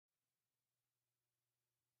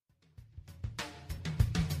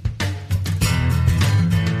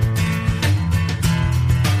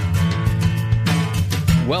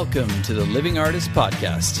Welcome to the Living Artist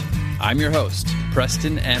Podcast. I'm your host,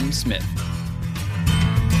 Preston M. Smith.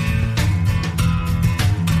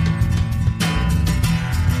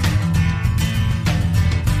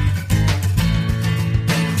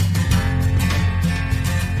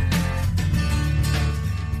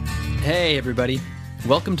 Hey, everybody.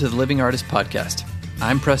 Welcome to the Living Artist Podcast.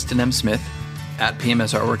 I'm Preston M. Smith, at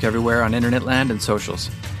PMS Artwork everywhere on internet land and socials.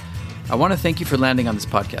 I want to thank you for landing on this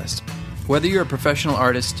podcast. Whether you're a professional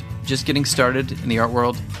artist, just getting started in the art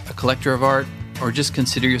world, a collector of art, or just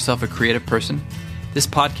consider yourself a creative person, this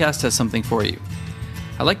podcast has something for you.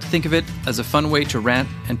 I like to think of it as a fun way to rant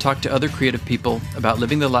and talk to other creative people about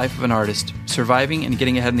living the life of an artist, surviving and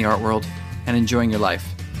getting ahead in the art world, and enjoying your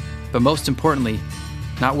life. But most importantly,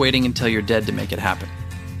 not waiting until you're dead to make it happen.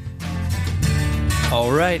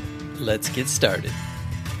 All right, let's get started.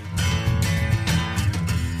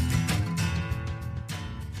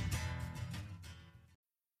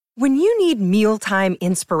 When you need mealtime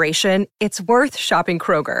inspiration, it's worth shopping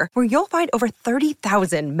Kroger, where you'll find over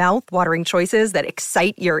 30,000 mouth-watering choices that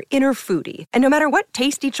excite your inner foodie. And no matter what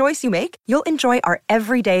tasty choice you make, you'll enjoy our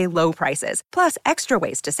everyday low prices, plus extra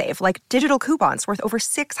ways to save, like digital coupons worth over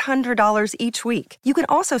 $600 each week. You can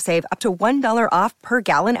also save up to $1 off per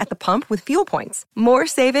gallon at the pump with fuel points. More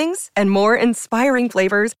savings and more inspiring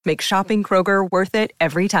flavors make shopping Kroger worth it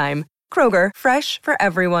every time. Kroger, fresh for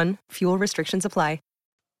everyone. Fuel restrictions apply.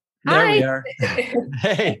 There Hi. we are.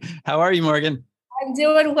 Hey, how are you, Morgan? I'm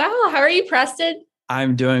doing well. How are you, Preston?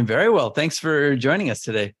 I'm doing very well. Thanks for joining us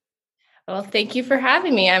today. Well, thank you for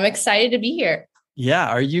having me. I'm excited to be here. Yeah.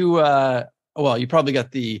 Are you, well, you probably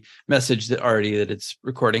got the message that it's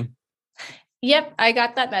recording. Yep, I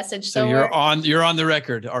got that message. So you're on the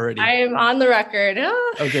record already. I am on the record.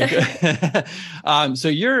 Okay, good. So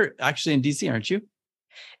you're actually in DC, aren't you?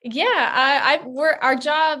 Yeah, we're our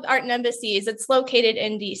job, Art In Embassies. It's located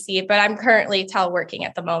in DC, but I'm currently teleworking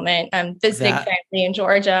at the moment. I'm visiting family in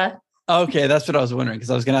Georgia. Okay, that's what I was wondering, because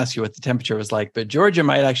I was going to ask you what the temperature was like, but Georgia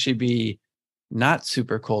might actually be not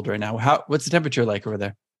super cold right now. What's the temperature like over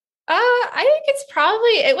there? I think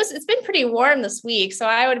it's been pretty warm this week, so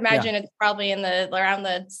I would imagine it's probably around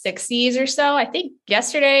the 60s or so. I think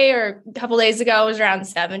yesterday or a couple days ago it was around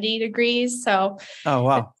 70 degrees. So oh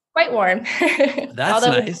wow. Quite warm. That's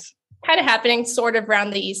nice. It's kind of happening sort of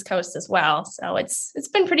around the East Coast as well. So it's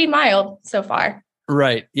been pretty mild so far.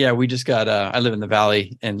 Right. Yeah. We just got, I live in the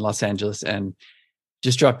Valley in Los Angeles and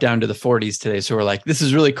just dropped down to the 40s today. So we're like, this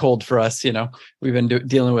is really cold for us. You know, we've been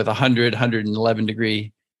dealing with 111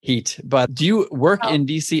 degree heat. But do you work in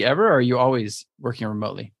DC ever, or are you always working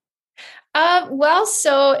remotely?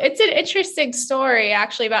 So it's an interesting story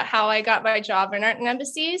actually about how I got my job in Art In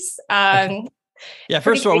Embassies. Yeah,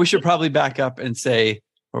 first of all, we should probably back up and say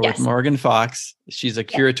we're with Morgan Fox. She's a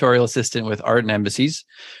curatorial assistant with Art In Embassies,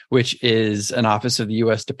 which is an office of the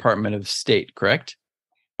U.S. Department of State, correct?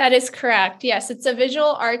 That is correct. Yes, it's a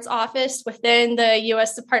visual arts office within the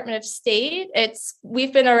U.S. Department of State.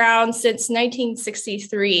 We've been around since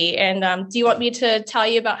 1963. And do you want me to tell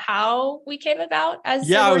you about how we came about? I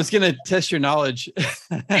was going to test your knowledge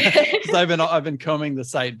because I've been combing the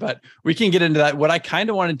site, but we can get into that. What I kind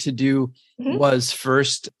of wanted to do was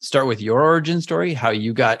first start with your origin story, how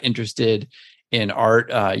you got interested in art.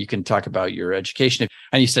 You can talk about your education,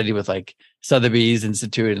 and you studied with like Sotheby's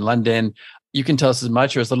Institute in London. You can tell us as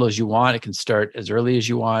much or as little as you want. It can start as early as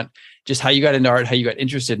you want. Just how you got into art, how you got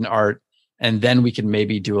interested in art. And then we can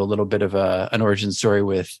maybe do a little bit of an origin story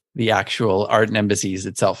with the actual Art In Embassies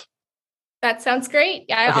itself. That sounds great.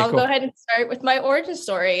 Yeah, Okay, I'll cool. Go ahead and start with my origin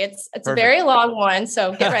story. It's a very long one,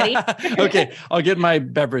 so get ready. Okay, I'll get my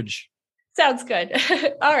beverage. Sounds good.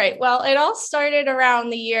 All right. Well, it all started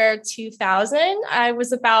around the year 2000. I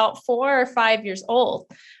was about 4 or 5 years old.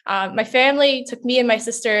 My family took me and my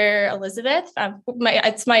sister, Elizabeth.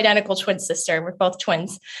 It's my identical twin sister. We're both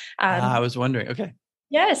twins. I was wondering. Okay.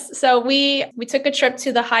 Yes. So we took a trip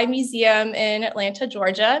to the High Museum in Atlanta,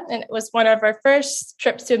 Georgia, and it was one of our first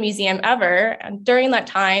trips to a museum ever. And during that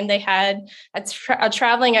time, they had a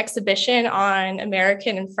traveling exhibition on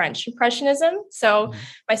American and French Impressionism. So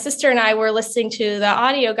my sister and I were listening to the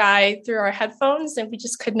audio guide through our headphones, and we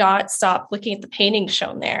just could not stop looking at the paintings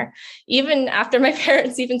shown there. Even after my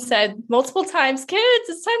parents even said multiple times, "Kids,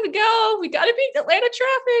 it's time to go. We got to beat Atlanta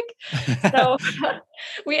traffic." So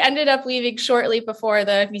we ended up leaving shortly before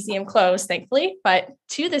the museum closed, thankfully. But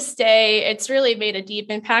to this day, it's really made a deep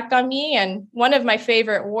impact on me. And one of my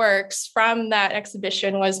favorite works from that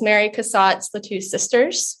exhibition was Mary Cassatt's The Two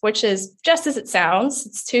Sisters, which is just as it sounds.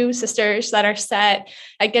 It's two sisters that are set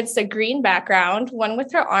against a green background, one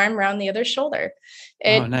with her arm around the other's shoulder.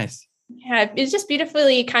 Oh, nice. Yeah, it just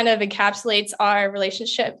beautifully kind of encapsulates our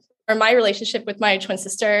relationship or my relationship with my twin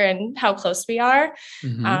sister and how close we are.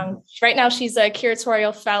 Right now, she's a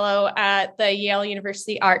curatorial fellow at the Yale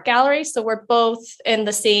University Art Gallery. So we're both in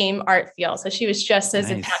the same art field. So she was just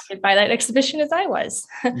as impacted by that exhibition as I was.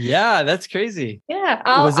 Yeah, that's crazy. Yeah.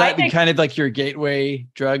 Was that kind of like your gateway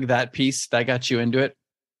drug, that piece that got you into it?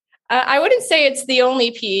 I wouldn't say it's the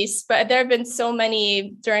only piece, but there have been so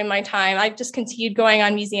many during my time. I've just continued going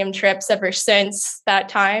on museum trips ever since that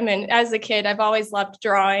time. And as a kid, I've always loved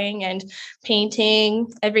drawing and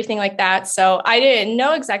painting, everything like that. So I didn't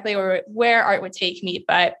know exactly where art would take me,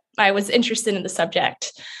 but I was interested in the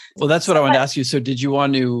subject. Well, that's what I wanted to ask you. So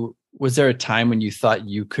was there a time when you thought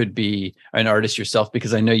you could be an artist yourself?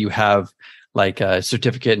 Because I know you have like a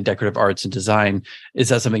certificate in decorative arts and design. Is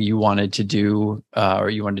that something you wanted to do or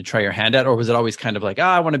you wanted to try your hand at? Or was it always kind of like,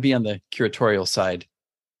 I want to be on the curatorial side?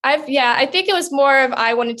 I think it was more of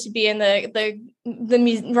I wanted to be in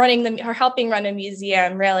helping run a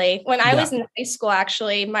museum, really. When I was in high school,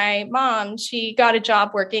 actually, my mom, she got a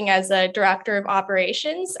job working as a director of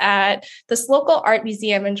operations at this local art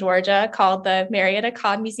museum in Georgia called the Marietta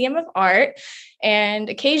Cobb Museum of Art. And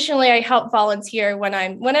occasionally I help volunteer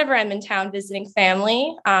whenever I'm in town visiting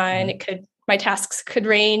family, and my tasks could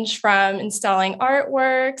range from installing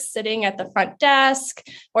artwork, sitting at the front desk,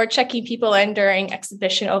 or checking people in during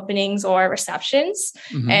exhibition openings or receptions.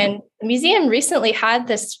 And the museum recently had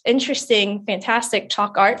this interesting, fantastic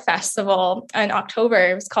chalk art festival in October.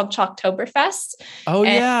 It was called Chalktoberfest.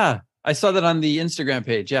 Yeah. I saw that on the Instagram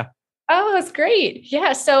page. Yeah. Oh, that's great.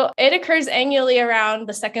 Yeah. So it occurs annually around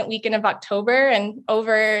the second weekend of October, and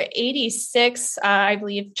over 86, I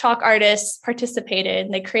believe, chalk artists participated.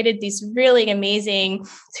 And they created these really amazing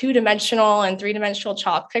 2-dimensional and 3-dimensional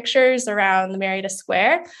chalk pictures around the Marietta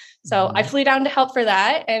Square. So I flew down to help for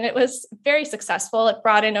that, and it was very successful. It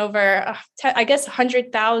brought in over,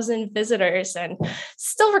 100,000 visitors, and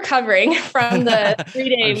still recovering from the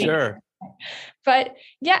 3-day weekend. Sure. But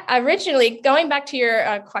yeah, originally, going back to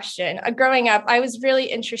your question, growing up, I was really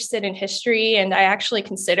interested in history, and I actually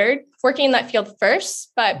considered working in that field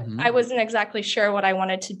first, but I wasn't exactly sure what I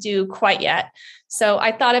wanted to do quite yet. So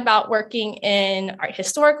I thought about working in art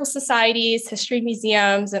historical societies, history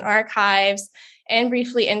museums, and archives, and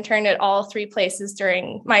briefly interned at all 3 places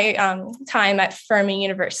during my time at Furman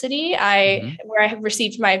University, where I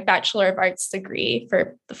received my Bachelor of Arts degree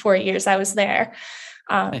for the 4 years I was there.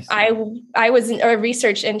 Nice. I was a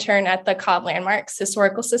research intern at the Cobb Landmarks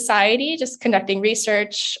Historical Society, just conducting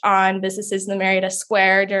research on businesses in the Marietta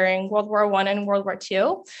Square during World War I and World War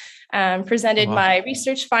II. Presented my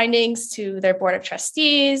research findings to their board of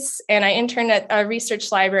trustees, and I interned at a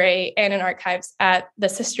research library and an archives at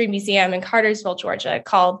this history museum in Cartersville, Georgia,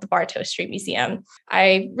 called the Bartow Street Museum.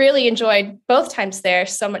 I really enjoyed both times there,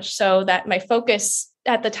 so much so that my focus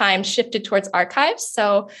at the time shifted towards archives.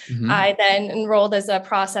 So I then enrolled as a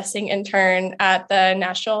processing intern at the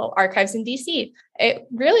National Archives in DC. It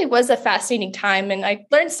really was a fascinating time, and I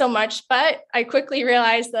learned so much, but I quickly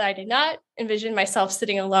realized that I did not envision myself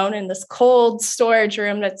sitting alone in this cold storage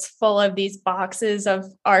room that's full of these boxes of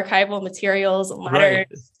archival materials and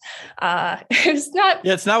letters. It was not.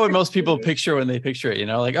 Yeah, it's not what most people picture when they picture it,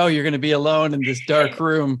 like, oh, you're going to be alone in this dark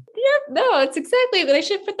room. No, it's exactly. They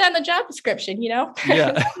should put that in the job description,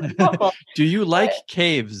 Yeah. Do you like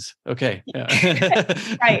caves? Okay. Yeah.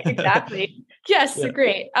 Right. Exactly. Yes.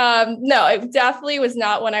 Great. No, it definitely was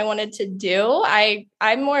not what I wanted to do.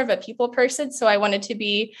 I'm more of a people person. So I wanted to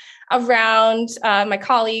be around my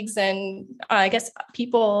colleagues and I guess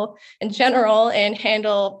people in general and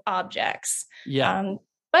handle objects. Yeah.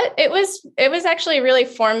 But it was actually a really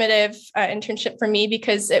formative internship for me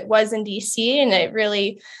because it was in DC, and it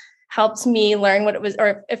really helped me learn what it was,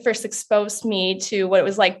 or it first exposed me to what it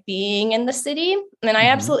was like being in the city. And I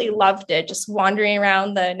absolutely loved it, just wandering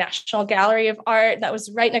around the National Gallery of Art that was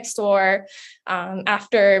right next door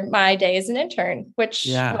after my day as an intern, which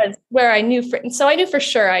was where I knew for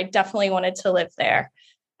sure I definitely wanted to live there.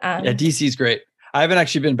 DC is great. I haven't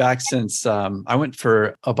actually been back since I went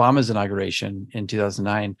for Obama's inauguration in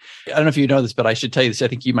 2009. I don't know if you know this, but I should tell you this. I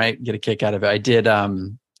think you might get a kick out of it. I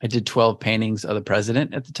did 12 paintings of the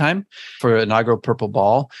president at the time for inaugural Purple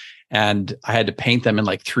Ball. And I had to paint them in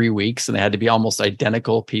like 3 weeks, and they had to be almost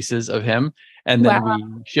identical pieces of him. And then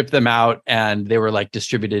we shipped them out, and they were like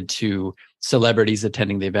distributed to celebrities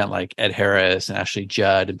attending the event, like Ed Harris and Ashley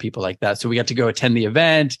Judd and people like that. So we got to go attend the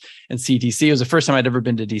event and see DC. It was the first time I'd ever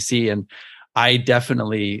been to DC. And I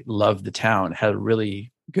definitely loved the town. It had a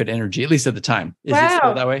really good energy, at least at the time. Is it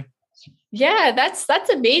still that way? Yeah, that's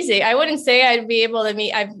amazing. I wouldn't say I'd be able to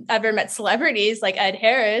meet. I've ever met celebrities like Ed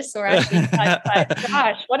Harris or Ashley Judd, but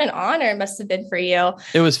gosh, what an honor it must have been for you.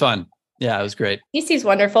 It was fun. Yeah, it was great. DC's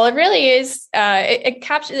wonderful. It really is. It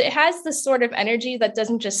captures. It has this sort of energy that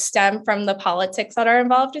doesn't just stem from the politics that are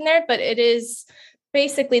involved in there, but it is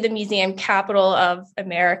basically the museum capital of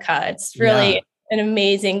America. It's really an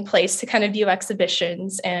amazing place to kind of view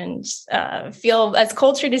exhibitions and feel as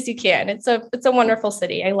cultured as you can. It's a wonderful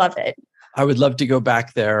city. I love it. I would love to go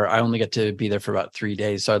back there. I only get to be there for about 3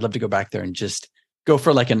 days. So I'd love to go back there and just go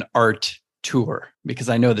for like an art tour, because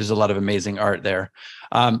I know there's a lot of amazing art there.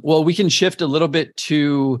 Well, we can shift a little bit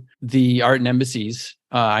to the Art in Embassies.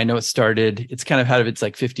 I know it's kind of had its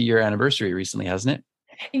like 50-year anniversary recently, hasn't it?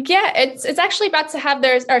 Yeah, it's actually about to have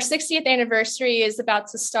our 60th anniversary is about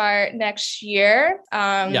to start next year.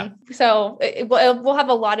 So we'll have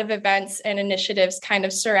a lot of events and initiatives kind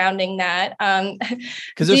of surrounding that.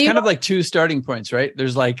 Because there's kind of like two starting points, right?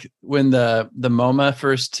 There's like when the MoMA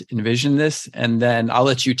first envisioned this, and then I'll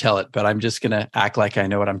let you tell it, but I'm just going to act like I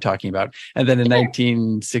know what I'm talking about. And then in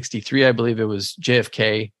 1963, I believe it was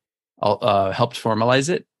JFK helped formalize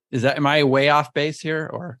it. Am I way off base here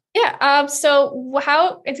or? Yeah. So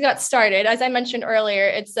how it got started, as I mentioned earlier,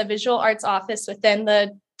 it's the Visual Arts Office within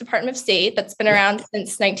the Department of State that's been around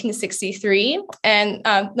since 1963. And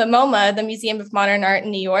the MoMA, the Museum of Modern Art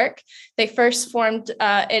in New York, they first formed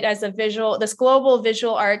it as this global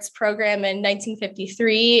visual arts program in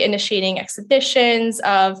 1953, initiating exhibitions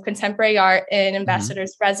of contemporary art in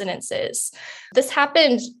ambassadors' residences. This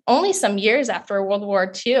happened only some years after World War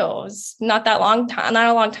II. It was not a long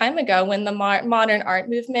time ago when the modern art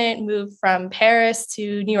movement moved from Paris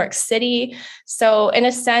to New York City. So in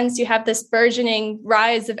a sense, you have this burgeoning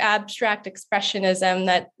rise of abstract expressionism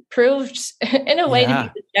that proved in a way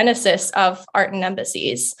to be the genesis of Art in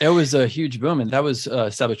Embassies. It was a huge boom, and that was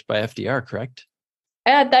established by FDR, correct?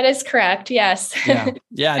 That is correct. Yes.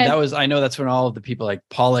 Yeah. And I know that's when all of the people like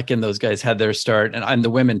Pollock and those guys had their start, and the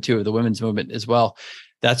women too, the women's movement as well.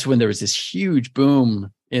 That's when there was this huge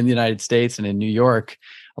boom in the United States and in New York.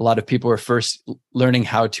 A lot of people were first learning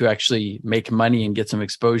how to actually make money and get some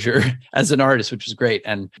exposure as an artist, which was great.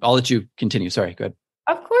 And I'll let you continue. Sorry, go ahead.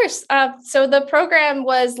 Of course. So the program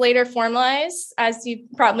was later formalized, as you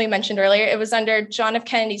probably mentioned earlier. It was under John F.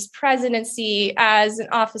 Kennedy's presidency as an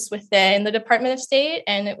office within the Department of State,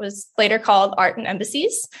 and it was later called Art in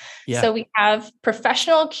Embassies. Yeah. So we have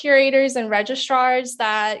professional curators and registrars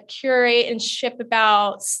that curate and ship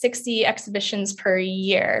about 60 exhibitions per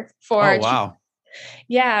year for. Oh, wow.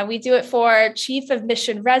 Yeah, we do it for chief of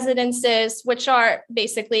mission residences, which are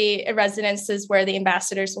basically residences where the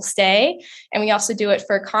ambassadors will stay. And we also do it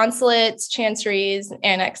for consulates, chanceries, and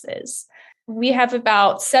annexes. We have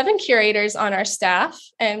about 7 curators on our staff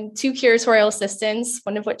and 2 curatorial assistants,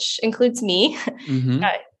 one of which includes me. Mm-hmm.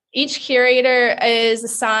 Each curator is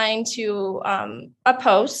assigned to a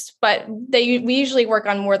post, but we usually work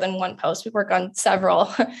on more than one post. We work on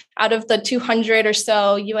several out of the 200 or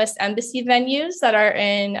so U.S. embassy venues that are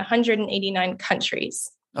in 189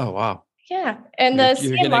 countries. Oh, wow. Yeah. And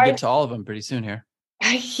you're going to get to all of them pretty soon here.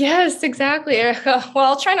 Yes, exactly. Well,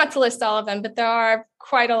 I'll try not to list all of them, but there are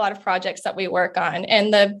quite a lot of projects that we work on.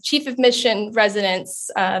 And the chief of mission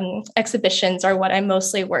residence exhibitions are what I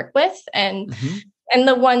mostly work with. And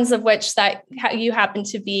the ones of which that you happen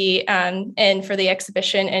to be in for the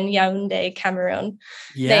exhibition in Yaoundé, Cameroon.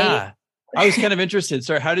 Yeah. I was kind of interested.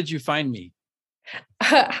 Sorry, how did you find me?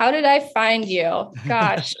 How did I find you?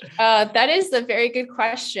 Gosh, that is a very good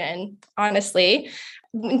question, honestly.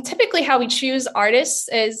 Typically, how we choose artists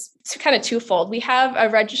is kind of twofold. We have a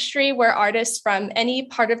registry where artists from any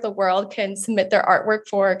part of the world can submit their artwork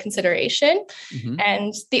for consideration. Mm-hmm.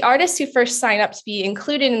 And the artists who first sign up to be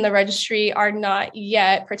included in the registry are not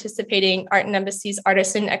yet participating Art in Embassies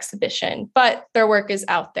Artisan Exhibition, but their work is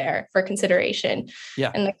out there for consideration.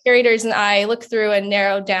 Yeah. And the curators and I look through and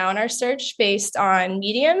narrow down our search based on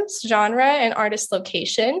mediums, genre, and artist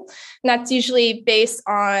location. And that's usually based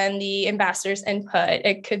on the ambassador's input.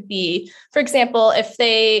 It could be, for example, if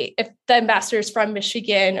the ambassador is from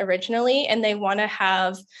Michigan originally and they want to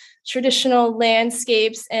have traditional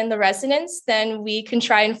landscapes in the residence, then we can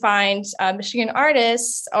try and find Michigan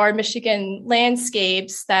artists or Michigan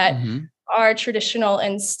landscapes that are traditional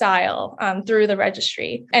in style through the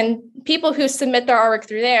registry. And people who submit their artwork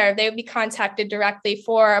through there, they would be contacted directly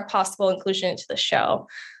for a possible inclusion into the show.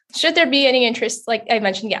 Should there be any interest, like I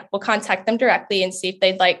mentioned, we'll contact them directly and see if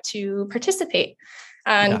they'd like to participate.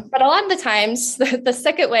 But a lot of the times, the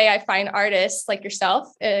second way I find artists like yourself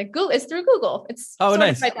is through Google. It's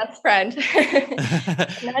nice. My best friend.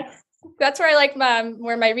 That's where I like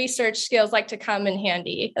where my research skills like to come in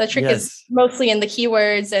handy. The trick is Yes. mostly in the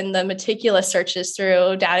keywords and the meticulous searches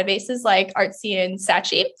through databases like Artsy and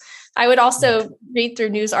Saatchi. I would also read through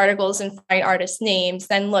news articles and find artist names,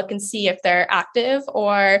 then look and see if they're active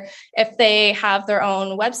or if they have their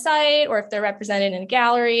own website or if they're represented in a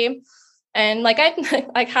gallery. And like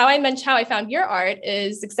how I mentioned how I found your art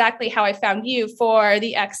is exactly how I found you for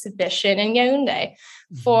the exhibition in Yaoundé.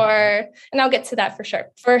 And I'll get to that for sure.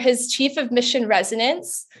 For his chief of mission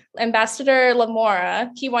residence, Ambassador Lamora,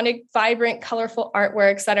 he wanted vibrant, colorful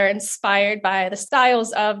artworks that are inspired by the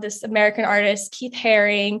styles of this American artist, Keith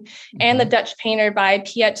Haring, and the Dutch painter by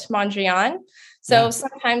Piet Mondrian. So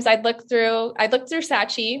sometimes I'd look through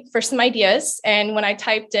Saatchi for some ideas. And when I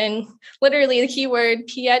typed in literally the keyword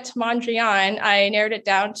Piet Mondrian, I narrowed it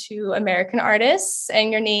down to American artists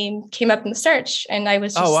and your name came up in the search. And I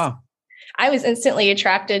was I was instantly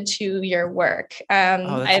attracted to your work.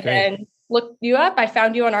 I then looked you up. I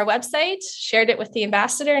found you on our website, shared it with the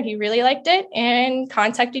ambassador, and he really liked it and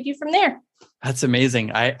contacted you from there. That's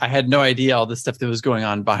amazing. I had no idea all the stuff that was going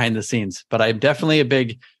on behind the scenes, but I'm definitely a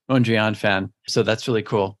big Mondrian fan. So that's really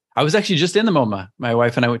cool. I was actually just in the MoMA. My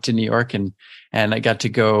wife and I went to New York and I got to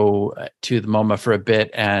go to the MoMA for a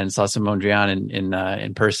bit and saw some Mondrian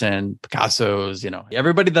in person, Picasso's,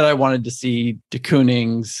 everybody that I wanted to see, de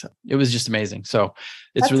Kooning's. It was just amazing. So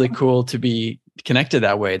it's really cool to be connected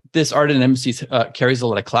that way. This Art in Embassies carries a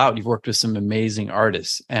lot of clout. You've worked with some amazing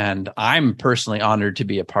artists, and I'm personally honored to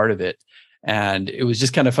be a part of it. And it was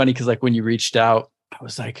just kind of funny because like when you reached out, I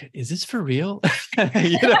was like, is this for real?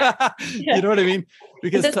 You know what I mean?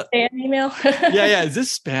 Because is this spam email? yeah. Is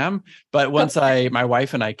this spam? But once my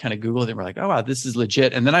wife and I kind of Googled it, we're like, oh, wow, this is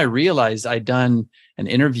legit. And then I realized I'd done an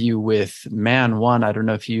interview with Man One. I don't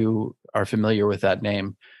know if you are familiar with that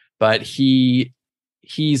name, but he's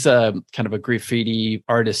a kind of a graffiti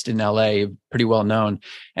artist in LA, pretty well known.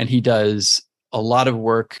 And he does a lot of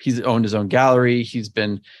work. He's owned his own gallery. He's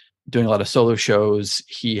been doing a lot of solo shows.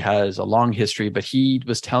 He has a long history, but he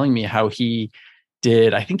was telling me how he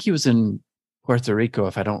did, I think he was in Puerto Rico,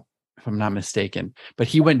 if I'm not mistaken, but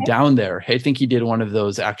he went down there. I think he did one of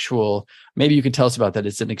those actual, maybe you could tell us about that.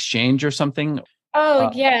 It's an exchange or something.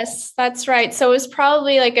 Oh, yes, that's right. So it was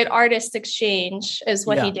probably like an artist exchange is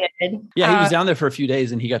what he did. Yeah, he was down there for a few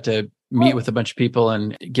days and he got to meet with a bunch of people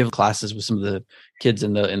and give classes with some of the kids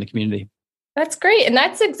in the community. That's great. And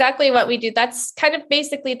that's exactly what we do. That's kind of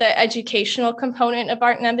basically the educational component of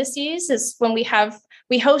Art in Embassies is when we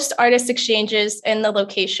host artist exchanges in the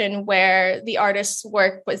location where the artist's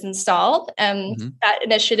work was installed. That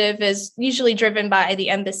initiative is usually driven by the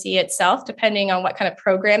embassy itself, depending on what kind of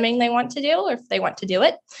programming they want to do or if they want to do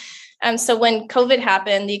it. So when COVID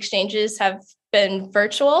happened, the exchanges have been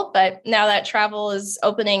virtual, but now that travel is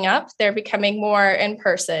opening up, they're becoming more in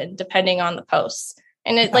person, depending on the posts.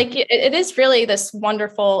 And it is really this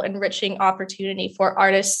wonderful, enriching opportunity for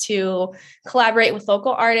artists to collaborate with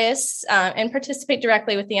local artists and participate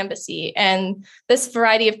directly with the embassy. And this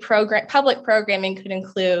variety of public programming could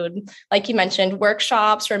include, like you mentioned,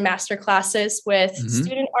 workshops or master classes with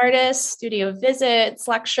student artists, studio visits,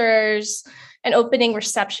 lectures, an opening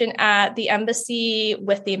reception at the embassy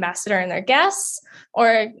with the ambassador and their guests.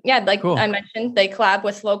 Or, cool. I mentioned, they collab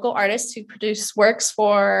with local artists who produce works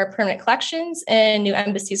for permanent collections in new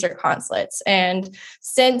embassies or consulates. And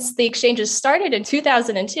since the exchanges started in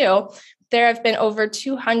 2002, there have been over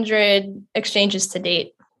 200 exchanges to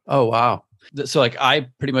date. Oh, wow. So I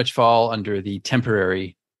pretty much fall under the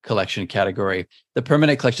temporary collection category. The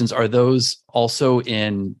permanent collections, are those also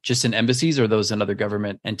in embassies or those in other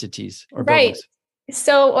government entities or buildings?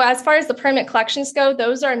 So as far as the permanent collections go,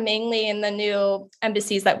 those are mainly in the new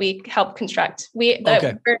embassies that we help construct.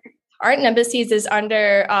 Art in Embassies is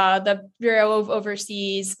under the Bureau of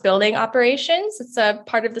Overseas Building Operations. It's a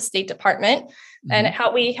part of the State Department. And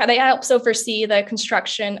they helps oversee the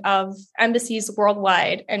construction of embassies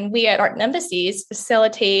worldwide. And we at Art in Embassies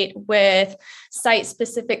facilitate with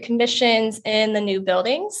site-specific commissions in the new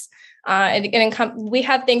buildings. We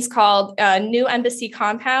have things called a new embassy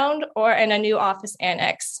compound and a new office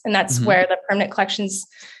annex. And that's where the permanent collections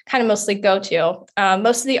kind of mostly go to.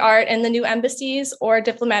 Most of the art in the new embassies or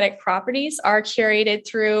diplomatic properties are curated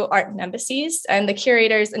through Art in Embassies. And the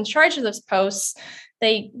curators in charge of those posts,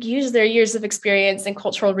 they use their years of experience in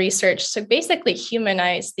cultural research to basically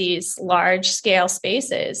humanize these large-scale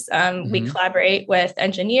spaces. We collaborate with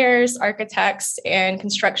engineers, architects, and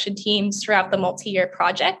construction teams throughout the multi-year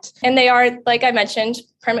project. And they are, like I mentioned,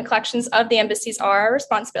 permanent collections of the embassies are our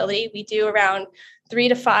responsibility. We do around 3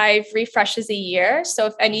 to 5 refreshes a year. So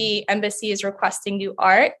if any embassy is requesting new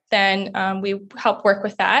art, then we help work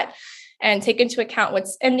with that. and take into account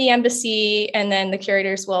what's in the embassy. And then the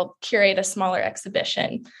curators will curate a smaller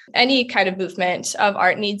exhibition. Any kind of movement of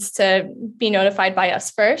art needs to be notified by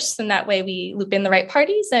us first. And that way we loop in the right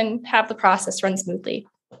parties and have the process run smoothly.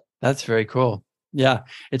 That's very cool. Yeah,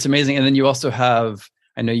 it's amazing. And then you also have,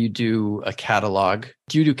 I know you do a catalog.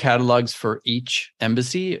 Do you do catalogs for each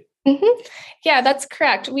embassy? Mm-hmm. Yeah, that's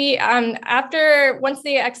correct. We, once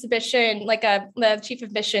the exhibition, the chief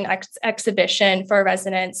of mission exhibition for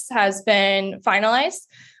residents has been finalized,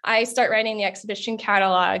 I start writing the exhibition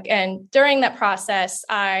catalog. And during that process,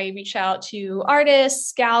 I reach out to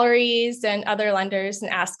artists, galleries, and other lenders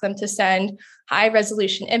and ask them to send high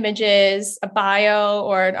resolution images, a bio,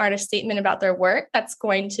 or an artist statement about their work that's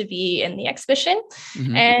going to be in the exhibition,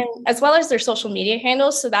 and as well as their social media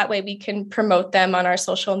handles. So that way we can promote them on our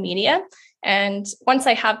social media. And once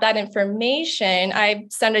I have that information, I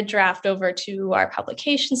send a draft over to our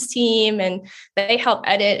publications team, and they help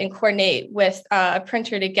edit and coordinate with a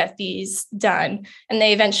printer to get these done. And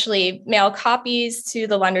they eventually mail copies to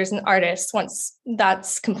the lenders and artists once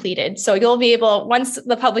that's completed. So you'll be able, once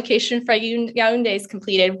the publication for Yaoundé is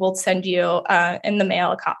completed, we'll send you in the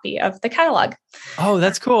mail a copy of the catalog. Oh,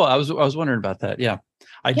 that's cool. I was wondering about that. Yeah.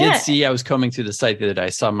 I did see, I was combing through the site the other day. I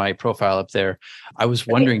saw my profile up there. I was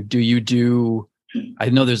wondering, I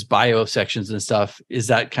know there's bio sections and stuff. Is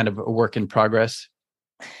that kind of a work in progress?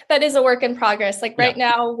 That is a work in progress. Right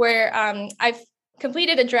now I've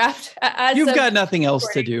completed a draft. You've got nothing else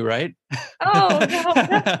to do, right? Oh, no.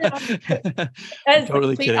 That's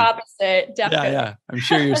totally the complete kidding. Opposite. Definitely. Yeah. I'm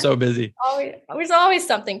sure you're so busy. There's always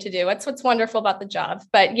something to do. That's what's wonderful about the job.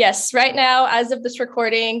 But yes, right now, as of this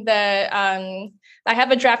recording, I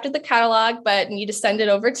have a draft of the catalog, but need to send it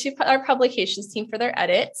over to our publications team for their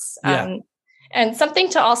edits. Yeah. And something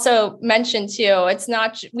to also mention too,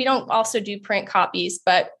 we don't also do print copies,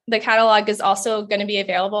 but the catalog is also going to be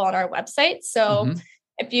available on our website. So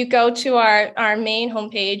if you go to our main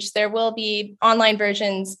homepage, there will be online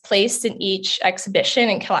versions placed in each exhibition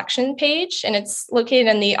and collection page, and it's located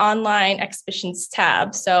in the online exhibitions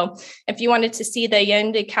tab. So if you wanted to see the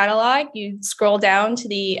Yaoundé catalog, you scroll down to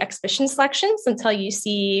the exhibition selections until you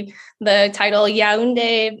see the title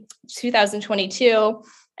Yaoundé 2022.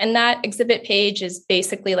 And that exhibit page is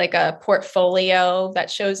basically like a portfolio that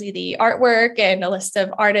shows you the artwork and a list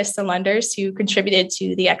of artists and lenders who contributed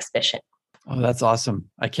to the exhibition. Oh, that's awesome.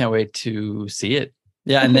 I can't wait to see it.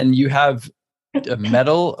 Yeah. And then you have a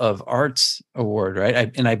Medal of Arts award,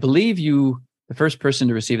 right? I believe the first person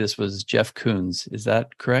to receive this was Jeff Koons. Is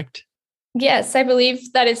that correct? Yes, I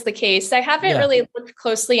believe that is the case. I haven't really looked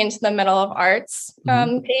closely into the Medal of Arts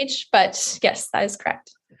page, but yes, that is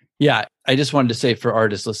correct. Yeah. I just wanted to say for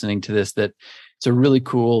artists listening to this, that it's a really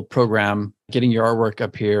cool program, getting your artwork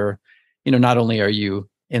up here. Not only are you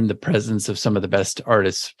in the presence of some of the best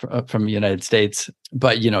artists from the United States,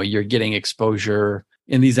 but, you're getting exposure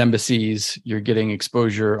in these embassies, you're getting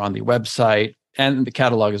exposure on the website and the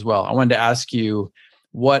catalog as well. I wanted to ask you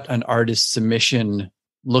what an artist submission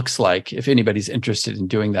looks like, if anybody's interested in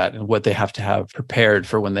doing that, and what they have to have prepared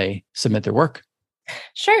for when they submit their work.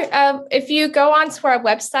 Sure. If you go onto our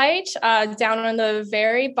website, down on the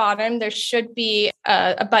very bottom, there should be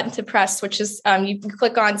a button to press, which is you can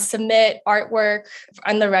click on Submit Artwork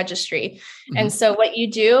on the registry. And so what you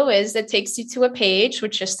do is it takes you to a page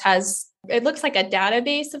which just it looks like a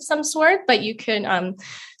database of some sort, but you can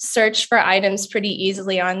search for items pretty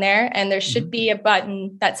easily on there. And there should be a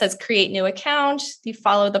button that says Create New Account. You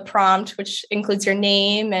follow the prompt, which includes your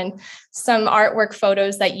name and some artwork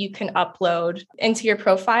photos that you can upload into your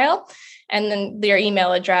profile, and then your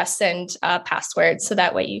email address and password. So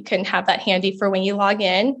that way you can have that handy for when you log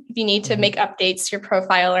in, if you need to make updates to your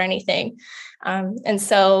profile or anything. And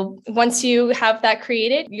so once you have that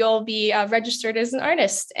created, you'll be registered as an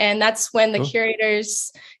artist. And that's when the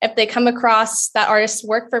curators, if they come across that artist's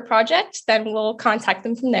work for a project, then we'll contact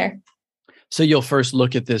them from there. So you'll first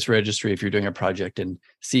look at this registry if you're doing a project and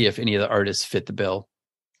see if any of the artists fit the bill.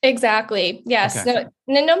 Exactly. Yes. Okay.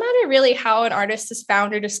 No matter really how an artist is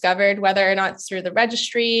found or discovered, whether or not it's through the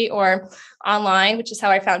registry or online, which is how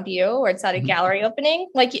I found you, or it's at a gallery opening,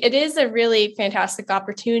 it is a really fantastic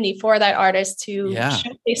opportunity for that artist to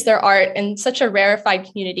showcase their art in such a rarefied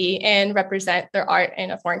community and represent their art in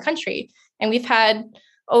a foreign country. And we've had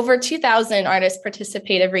over 2,000 artists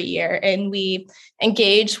participate every year, and we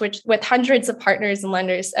engage with hundreds of partners and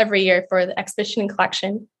lenders every year for the exhibition and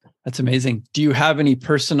collection. That's amazing. Do you have any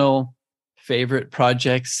personal favorite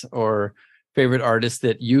projects or favorite artists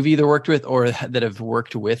that you've either worked with or that have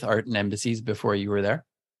worked with Art in Embassies before you were there?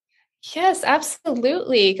 Yes,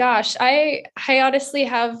 absolutely. Gosh, I honestly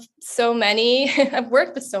have so many. I've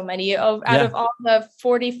worked with so many out Yeah, of all the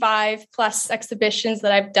 45 plus exhibitions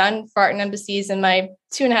that I've done for Art and Embassies in my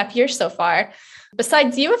 2.5 years so far.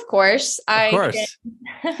 Besides you, of course, of I course.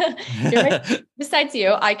 can you're my, besides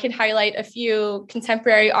you, I can highlight a few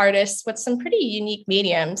contemporary artists with some pretty unique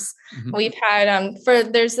mediums. Mhm. We've had for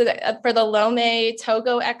the Lome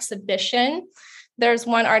Togo exhibition. There's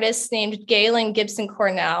one artist named Galen Gibson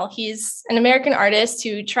Cornell. He's an American artist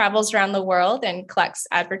who travels around the world and collects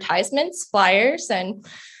advertisements, flyers, and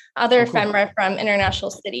other Oh, cool. ephemera from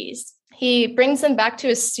international cities. He brings them back to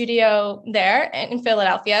his studio there in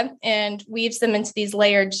Philadelphia and weaves them into these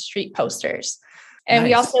layered street posters. And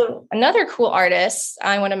we Nice. also, another cool artist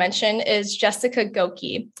I want to mention is Jessica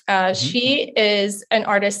Goki. Mhm. She is an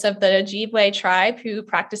artist of the Ojibwe tribe who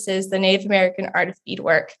practices the Native American art of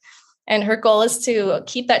beadwork. And her goal is to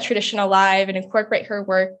keep that tradition alive and incorporate her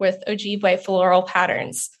work with Ojibwe floral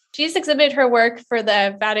patterns. She's exhibited her work for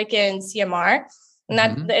the Vatican CMR, and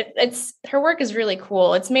Mhm. it's her work is really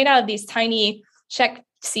cool. It's made out of these tiny check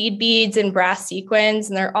seed beads and brass sequins,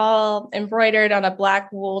 and they're all embroidered on a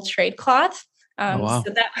black wool trade cloth. Oh, wow.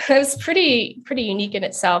 So that was pretty unique in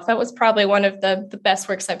itself. That was probably one of the best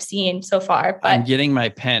works I've seen so far. I'm But getting my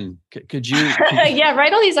pen. Could you? yeah,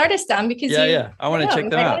 write all these artists down because Yeah, you yeah. I want to check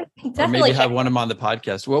them out, or definitely maybe check have one of them on the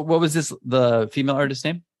podcast. What was this? The female artist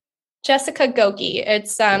name? Jessica Goki.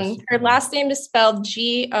 It's her Jessica last name is spelled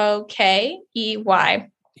Gokey. EY.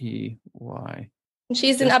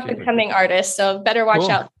 She's an up Jessica and Goki. coming artist, so better watch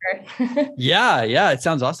Cool. out for her. Yeah, yeah. It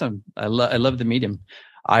sounds awesome. I love the medium.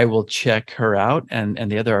 I will check her out and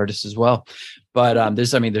the other artists as well. But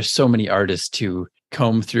there's so many artists to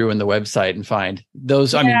comb through in the website and find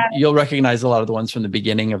those. I mean, Yeah, you'll recognize a lot of the ones from the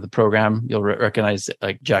beginning of the program. You'll recognize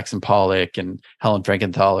like Jackson Pollock and Helen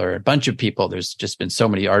Frankenthaler, a bunch of people. There's just been so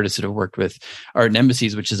many artists that have worked with Art and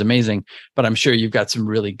Embassies, which is amazing. But I'm sure you've got some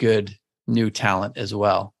really good new talent as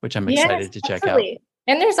well, which I'm yes, excited to check out. absolutely.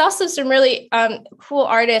 And there's also some really cool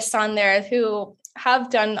artists on there who have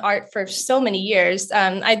done art for so many years.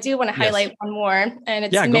 I do want to Yes. highlight one more, and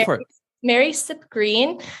it's Yeah, go for it. Mary Sip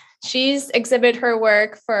Green. She's exhibited her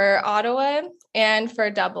work for Ottawa and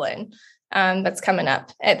for Dublin. That's coming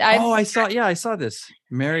up. I saw this.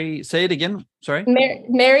 Mary, say it again. Sorry.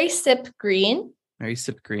 Mary Sip Green. Mary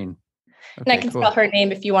Sip Green. And I Okay, can cool. spell her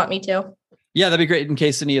name if you want me to. Yeah, that'd be great in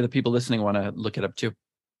case any of the people listening want to look it up too.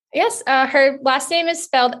 Yes, her last name is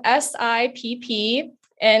spelled Sipp,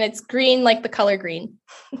 and it's green like the color green.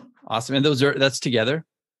 Awesome. And that's together?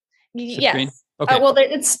 Sip Yes. green? Okay. Well,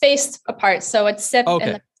 it's spaced apart, so it's Sip Okay.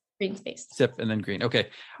 and the green space. Sip and then green. Okay.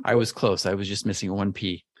 I was close. I was just missing one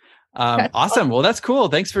P. Awesome. Well, that's cool.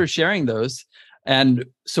 Thanks for sharing those. And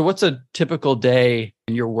so what's a typical day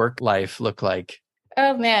in your work life look like?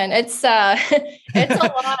 Oh man, it's it's a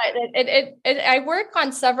lot. I work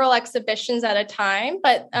on several exhibitions at a time,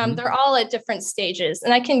 but they're all at different stages.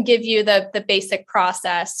 And I can give you the basic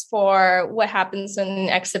process for what happens when an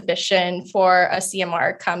exhibition for a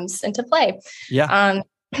CMR comes into play. Yeah.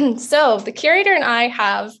 So the curator and I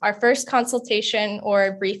have our first consultation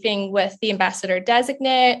or briefing with the ambassador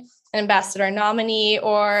designate, an ambassador nominee,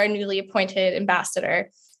 or a newly appointed ambassador.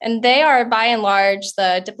 And they are, by and large,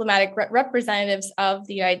 the diplomatic representatives of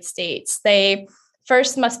the United States. They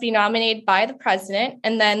first must be nominated by the president,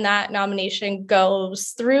 and then that nomination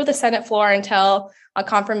goes through the Senate floor until a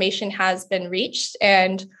confirmation has been reached.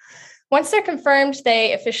 And once they're confirmed,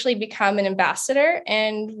 they officially become an ambassador,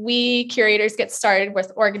 and we curators get started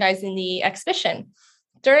with organizing the exhibition.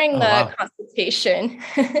 During the consultation,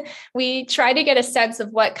 we try to get a sense of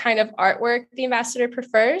what kind of artwork the ambassador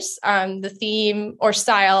prefers. The theme or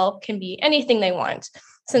style can be anything they want,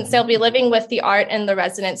 since they'll be living with the art and the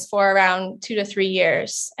residents for around 2 to 3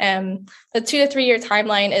 years. The 2 to 3 year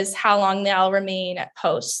timeline is how long they'll remain at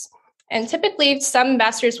posts. And typically, some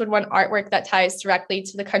ambassadors would want artwork that ties directly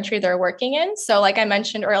to the country they're working in. So, like I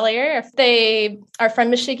mentioned earlier, if they are from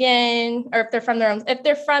Michigan, or if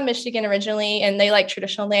they're from Michigan originally and they like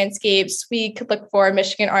traditional landscapes, we could look for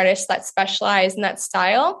Michigan artists that specialize in that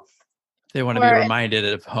style. They want to be reminded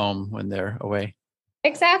of home when they're away.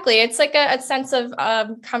 Exactly. It's like a sense of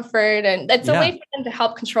comfort, and it's a way for them to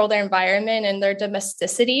help control their environment and their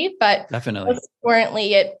domesticity. But definitely, most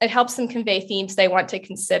importantly, it helps them convey themes they want to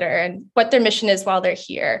consider and what their mission is while they're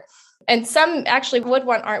here. And some actually would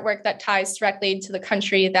want artwork that ties directly to the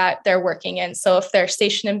country that they're working in. So if they're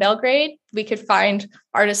stationed in Belgrade, we could find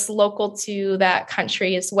artists local to that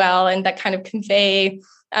country as well, and that kind of convey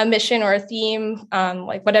a mission or a theme,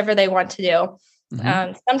 like whatever they want to do.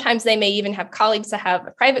 Sometimes they may even have colleagues that have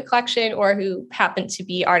a private collection or who happen to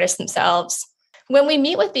be artists themselves. When we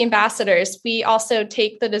meet with the ambassadors, we also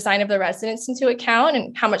take the design of the residence into account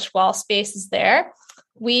and how much wall space is there.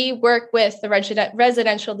 We work with the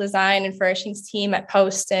residential design and furnishings team at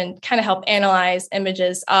Post and kind of help analyze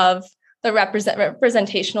images of the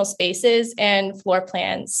representational spaces and floor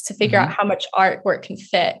plans to figure out how much artwork can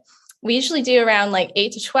fit. We usually do around like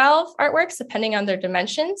 8 to 12 artworks, depending on their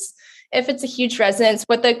dimensions. If it's a huge residence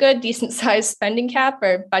with a good, decent sized spending cap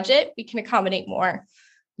or budget, we can accommodate more.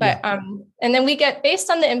 But and then we get, based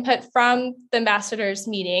on the input from the ambassadors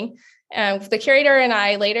meeting, the curator and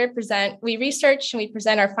I later we research and we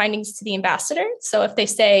present our findings to the ambassador. So if they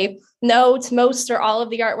say no to most or all of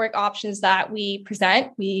the artwork options that we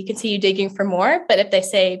present, we continue digging for more. But if they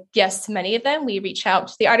say yes to many of them, we reach out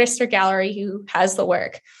to the artist or gallery who has the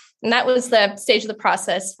work. And that was the stage of the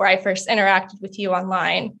process where I first interacted with you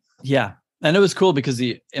online. Yeah. And it was cool because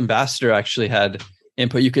the ambassador actually had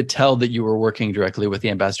input. You could tell that you were working directly with the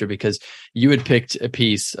ambassador because you had picked a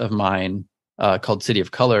piece of mine called City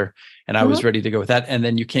of Color, and I was ready to go with that. And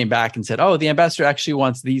then you came back and said, oh, the ambassador actually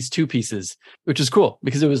wants these 2 pieces, which was cool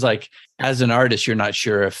because it was like, as an artist, you're not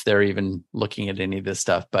sure if they're even looking at any of this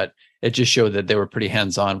stuff, but it just showed that they were pretty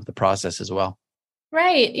hands-on with the process as well.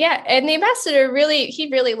 Right. Yeah. And the ambassador he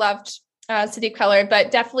really loved City of Color,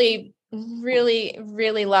 but definitely really,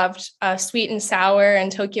 really loved Sweet and Sour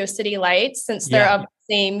and Tokyo City Lights, since they're of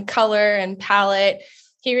the same color and palette.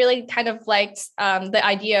 He really kind of liked the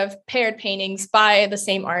idea of paired paintings by the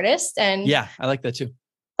same artist. And yeah, I like that too.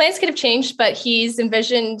 Plans could have changed, but he's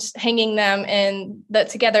envisioned hanging them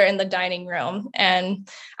together in the dining room. And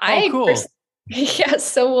cool.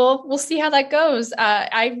 So we'll see how that goes.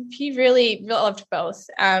 He really loved both.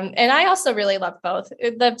 And I also really loved both.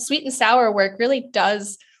 The Sweet and Sour work really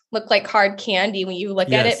does look like hard candy when you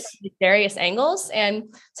look at it from various angles.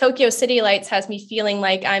 And Tokyo City Lights has me feeling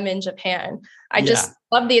like I'm in Japan. I just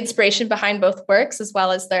love the inspiration behind both works, as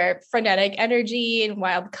well as their frenetic energy and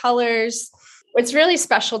wild colors. It's really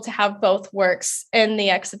special to have both works in the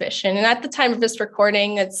exhibition. And at the time of this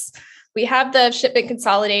recording, we have the shipment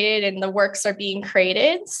consolidated and the works are being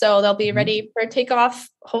created. So they'll be ready for takeoff,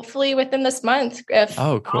 hopefully within this month, if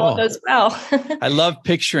all goes well. I love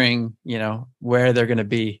picturing, where they're going to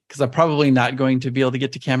be, because I'm probably not going to be able to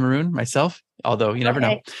get to Cameroon myself, although you never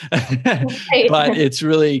know. But it's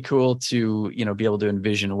really cool to, be able to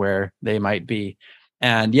envision where they might be.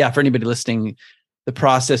 And for anybody listening, the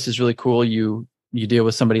process is really cool. You deal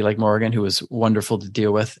with somebody like Morgan, who was wonderful to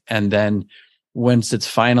deal with. And then once it's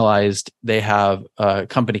finalized, they have a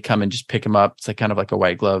company come and just pick them up. It's like kind of like a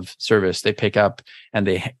white glove service. They pick up and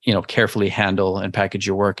they, carefully handle and package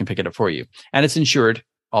your work and pick it up for you. And it's insured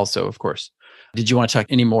also, of course. Did you want to talk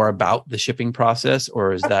any more about the shipping process,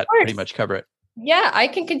 or is that pretty much cover it? Yeah, I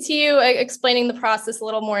can continue explaining the process a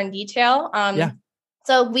little more in detail.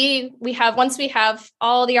 So once we have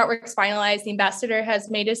all the artworks finalized, the ambassador has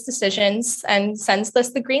made his decisions and sends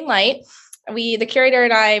us the green light. The curator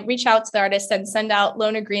and I reach out to the artist and send out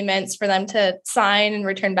loan agreements for them to sign and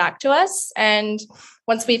return back to us. And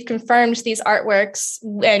once we've confirmed these artworks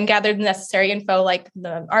and gathered the necessary info, like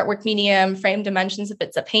the artwork medium, frame dimensions, if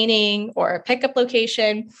it's a painting or a pickup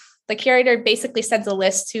location, the curator basically sends a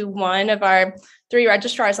list to one of our 3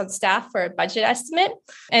 registrars on staff for a budget estimate,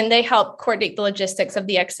 and they help coordinate the logistics of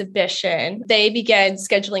the exhibition. They begin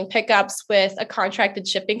scheduling pickups with a contracted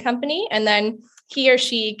shipping company, and then he or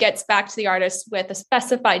she gets back to the artist with a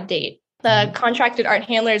specified date. The contracted art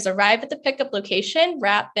handlers arrive at the pickup location,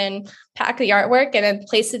 wrap and pack the artwork, and then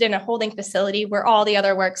place it in a holding facility where all the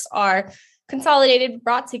other works are consolidated,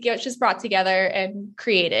 brought together and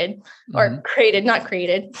created, or created, not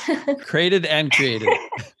created. Created and created.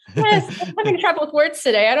 Yes, I'm having trouble with words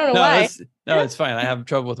today. I don't know why. It's fine. I have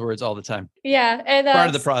trouble with words all the time. Yeah. And part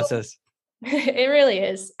of the process. It really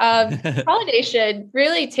is. Consolidation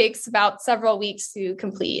really takes about several weeks to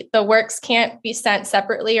complete. The works can't be sent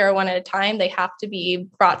separately or one at a time. They have to be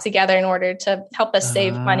brought together in order to help us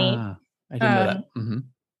save money. I didn't know that. Mm-hmm.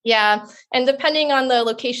 Yeah. And depending on the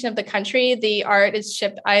location of the country, the art is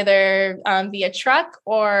shipped either via truck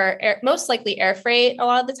or most likely air freight a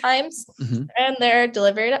lot of the times, and they're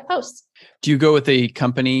delivered at post. Do you go with a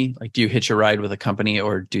company? Like, do you hitch a ride with a company,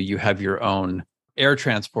 or do you have your own air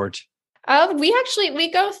transport?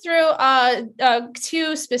 We go through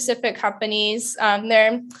 2 specific companies.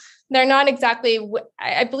 They're not exactly,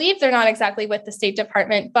 I believe they're not exactly with the State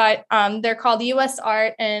Department, but they're called U.S.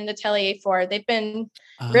 Art and Atelier 4. They've been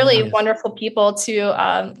really wonderful people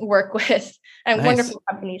to work with. and Nice. wonderful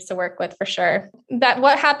companies to work with for sure. That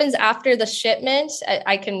what happens after the shipment,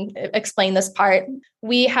 I can explain this part.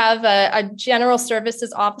 We have a general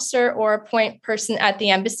services officer or a point person at the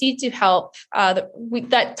embassy to help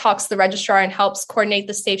that talks to the registrar and helps coordinate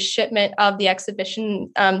the safe shipment of the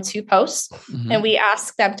exhibition to post. Mm-hmm. And we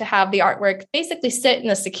ask them to have the artwork basically sit in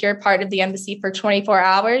a secure part of the embassy for 24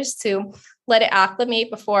 hours to let it acclimate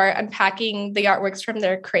before unpacking the artworks from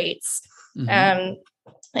their crates. Mm-hmm.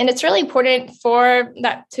 And it's really important for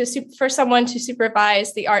someone to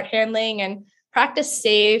supervise the art handling and practice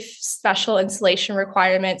safe, special installation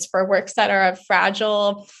requirements for works that are of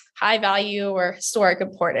fragile, high value, or historic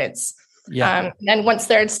importance. Yeah. And once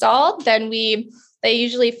they're installed, then they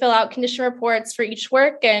usually fill out condition reports for each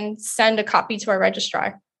work and send a copy to our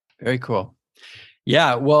registrar. Very cool.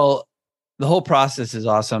 Yeah. Well, the whole process is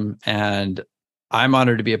awesome, and I'm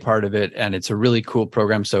honored to be a part of it. And it's a really cool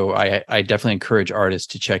program. So I definitely encourage artists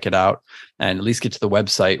to check it out and at least get to the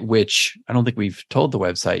website, which I don't think we've told the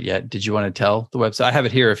website yet. Did you want to tell the website? I have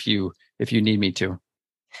it here if you need me to.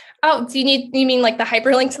 Oh, you mean like the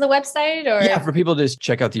hyperlink to the website, or? Yeah, for people to just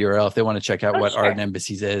check out the URL if they want to check out what sure. Art in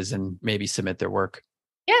Embassies is and maybe submit their work.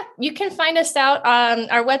 Yeah, you can find us out.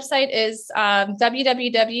 Our website is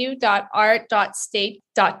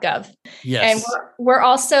www.art.state.gov. Yes. And we're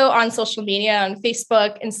also on social media on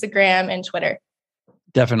Facebook, Instagram, and Twitter.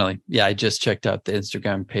 Definitely. Yeah, I just checked out the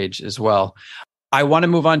Instagram page as well. I want to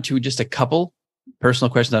move on to just a couple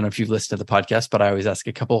personal questions. I don't know if you've listened to the podcast, but I always ask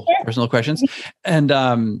a couple personal questions.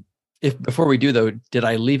 And if before we do, though, did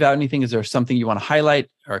I leave out anything? Is there something you want to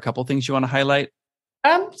highlight or a couple things you want to highlight?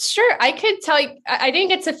 Sure. I could tell you, I didn't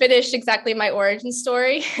get to finish exactly my origin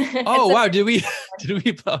story. Oh, wow. Did we?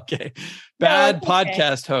 Okay. Bad No,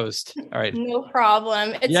 podcast host. All right. No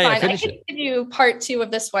problem. It's Yeah, fine. I could give you part 2 of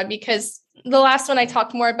this one because the last one I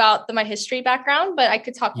talked more about my history background, but I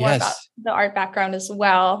could talk more about the art background as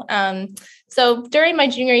well. So during my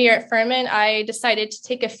junior year at Furman, I decided to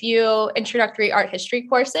take a few introductory art history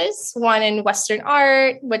courses, one in Western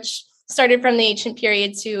art, which started from the ancient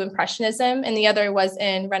period to Impressionism, and the other was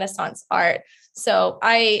in Renaissance art. So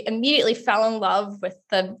I immediately fell in love with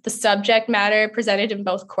the subject matter presented in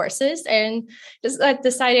both courses and just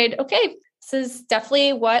decided, okay, this is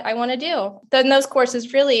definitely what I want to do. Then those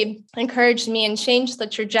courses really encouraged me and changed the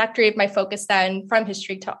trajectory of my focus then from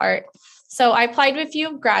history to art. So I applied to a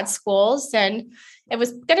few grad schools, and it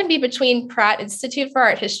was going to be between Pratt Institute for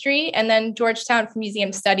Art History and then Georgetown for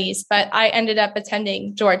Museum Studies, but I ended up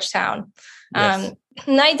attending Georgetown. Yes.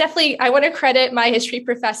 And I want to credit my history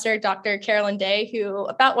professor, Dr. Carolyn Day, who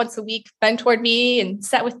about once a week mentored me and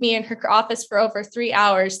sat with me in her office for over 3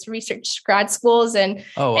 hours to research grad schools and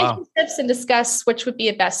tips and discuss which would be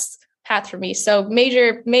a best path for me. So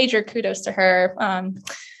major kudos to her.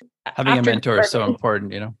 Having a mentor is so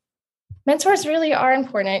important, Mentors really are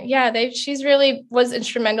important. Yeah, she's really was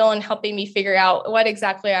instrumental in helping me figure out what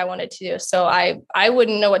exactly I wanted to do. So I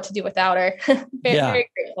wouldn't know what to do without her. Very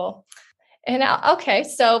grateful. And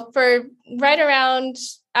so for right around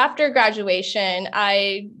after graduation,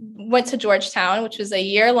 I went to Georgetown, which was a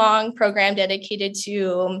year-long program dedicated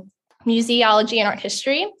to museology and art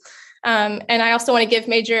history. And I also want to give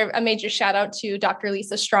a major shout out to Dr.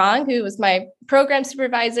 Lisa Strong, who was my program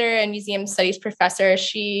supervisor and museum studies professor.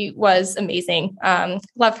 She was amazing.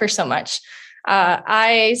 Love her so much.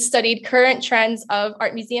 I studied current trends of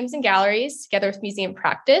art museums and galleries together with museum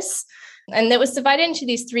practice. And it was divided into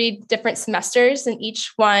these 3 different semesters, and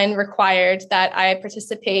each one required that I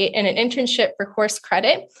participate in an internship for course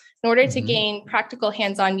credit in order to gain practical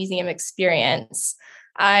hands-on museum experience.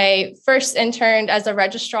 I first interned as a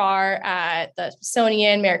registrar at the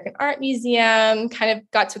Smithsonian American Art Museum, kind of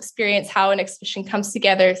got to experience how an exhibition comes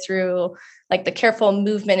together through like the careful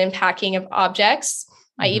movement and packing of objects.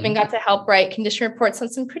 I even got to help write condition reports on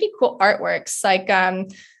some pretty cool artworks, like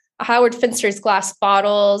Howard Finster's glass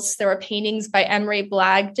bottles. There were paintings by Emery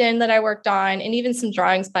Blagden that I worked on, and even some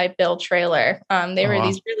drawings by Bill Trailer. They were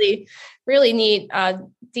these really, really neat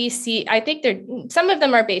DC. I think some of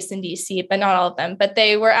them are based in DC, but not all of them. But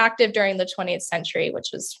they were active during the 20th century, which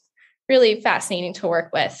was really fascinating to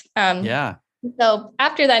work with. So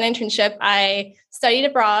after that internship, I studied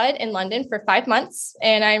abroad in London for 5 months,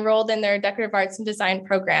 and I enrolled in their decorative arts and design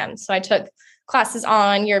program. So I took classes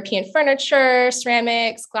on European furniture,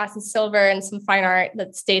 ceramics, glass and silver, and some fine art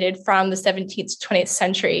that's dated from the 17th to 20th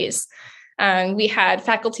centuries. We had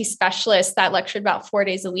faculty specialists that lectured about 4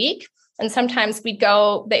 days a week. And sometimes we'd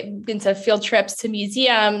go into field trips to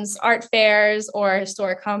museums, art fairs, or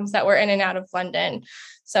historic homes that were in and out of London.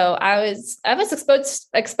 So I was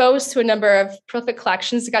exposed to a number of prolific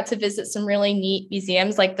collections. I got to visit some really neat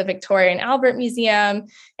museums like the Victoria and Albert Museum,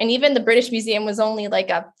 and even the British Museum was only like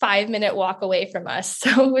a 5-minute walk away from us.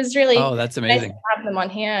 So it was really that's amazing. nice to have them on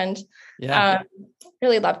hand. Yeah.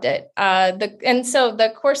 Really loved it. So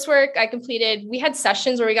the coursework I completed, we had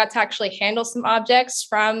sessions where we got to actually handle some objects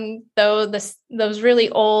from those really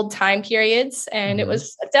old time periods. And it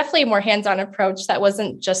was definitely a more hands-on approach that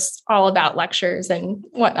wasn't just all about lectures and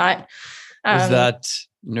whatnot. Was that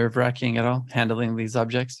nerve-wracking at all, handling these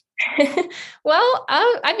objects? Well,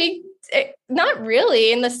 not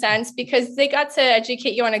really in the sense, because they got to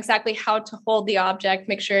educate you on exactly how to hold the object,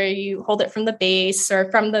 make sure you hold it from the base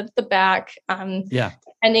or from the back.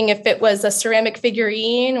 Depending if it was a ceramic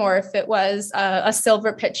figurine or if it was a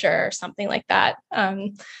silver pitcher or something like that.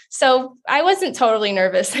 So I wasn't totally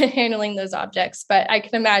nervous handling those objects, but I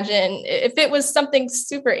can imagine if it was something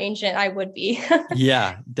super ancient, I would be.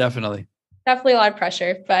 Yeah, definitely. Definitely a lot of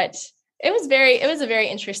pressure, but it was a very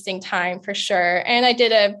interesting time for sure. And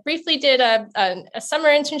I briefly did a summer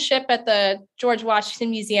internship at the George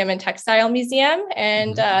Washington Museum and Textile Museum,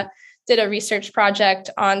 and did a research project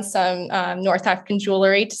on some North African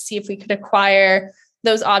jewelry to see if we could acquire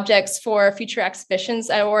those objects for future exhibitions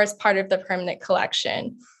or as part of the permanent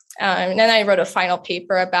collection. And then I wrote a final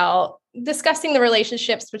paper about discussing the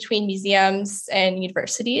relationships between museums and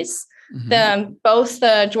universities. Both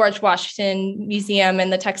the George Washington Museum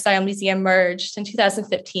and the Textile Museum merged in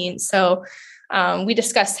 2015. So we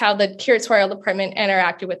discussed how the curatorial department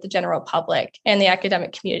interacted with the general public and the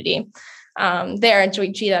academic community there at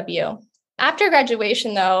GW. After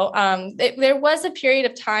graduation, though, there was a period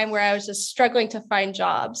of time where I was just struggling to find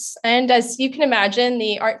jobs. And as you can imagine,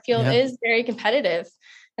 the art field is very competitive.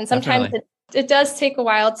 And sometimes it does take a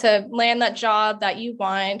while to land that job that you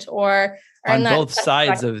want or on both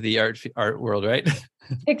sides of the art world, right?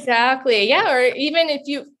 Exactly. Yeah. Or even if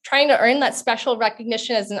you're trying to earn that special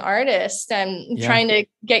recognition as an artist and trying to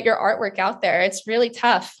get your artwork out there, it's really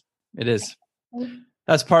tough. It is.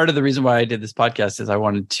 That's part of the reason why I did this podcast, is I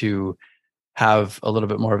wanted to have a little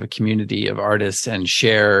bit more of a community of artists and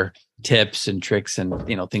share tips and tricks and,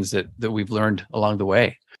 things that we've learned along the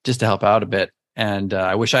way, just to help out a bit. And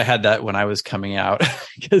I wish I had that when I was coming out,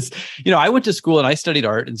 because, I went to school and I studied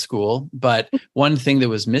art in school. But one thing that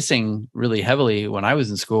was missing really heavily when I was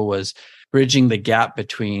in school was bridging the gap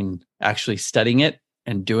between actually studying it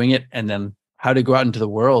and doing it, and then how to go out into the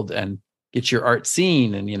world and get your art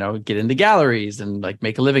seen and, get into galleries and like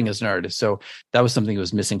make a living as an artist. So that was something that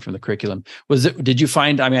was missing from the curriculum. Did you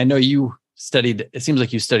find, I know you studied, it seems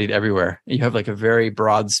like you studied everywhere. You have like a very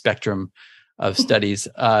broad spectrum of studies.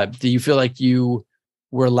 Do you feel like you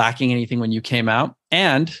were lacking anything when you came out?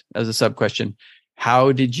 And as a sub question,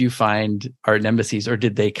 how did you find Art in Embassies, or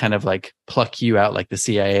did they kind of like pluck you out like the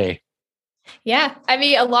CIA? Yeah.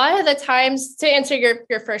 A lot of the times, to answer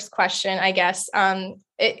your first question, I guess,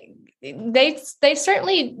 they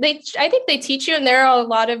certainly, I think they teach you, and there are a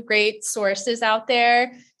lot of great sources out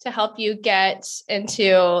there to help you get into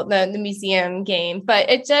the museum game, but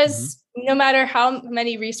it does, no matter how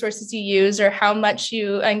many resources you use or how much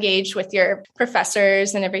you engage with your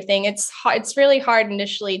professors and everything, it's really hard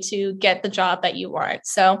initially to get the job that you want.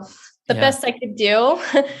 So the best I could do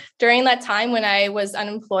during that time when I was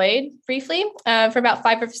unemployed briefly for about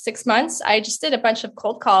 5 or 6 months, I just did a bunch of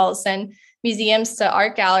cold calls and museums to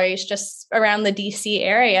art galleries just around the DC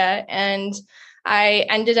area. And I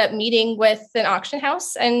ended up meeting with an auction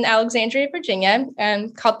house in Alexandria, Virginia,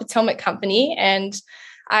 called Potomac Company. And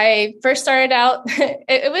I first started out,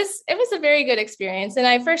 it was a very good experience. And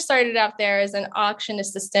I first started out there as an auction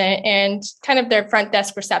assistant and kind of their front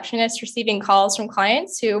desk receptionist, receiving calls from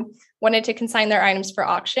clients who wanted to consign their items for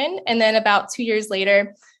auction. And then about 2 years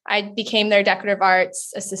later, I became their decorative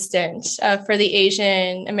arts assistant for the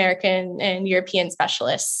Asian, American, and European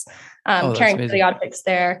specialists, caring for the objects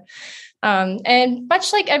there. And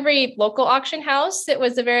much like every local auction house, it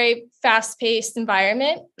was a very fast-paced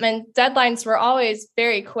environment, and deadlines were always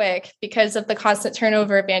very quick because of the constant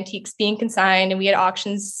turnover of antiques being consigned, and we had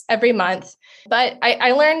auctions every month. But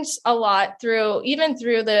I learned a lot through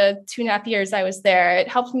the 2.5 years I was there. It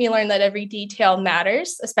helped me learn that every detail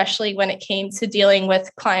matters, especially when it came to dealing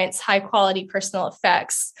with clients' high-quality personal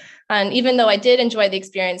effects. And even though I did enjoy the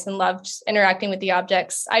experience and loved interacting with the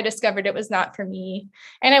objects, I discovered it was not for me.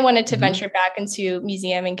 And I wanted to venture back into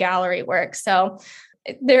museum and gallery work. So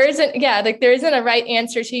there isn't a right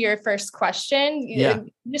answer to your first question. You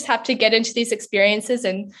just have to get into these experiences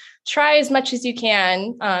and try as much as you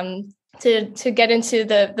can to get into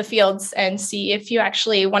the fields and see if you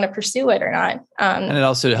actually want to pursue it or not. And it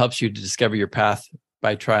also helps you to discover your path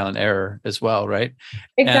by trial and error as well, right?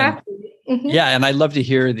 Exactly. And, yeah. And I love to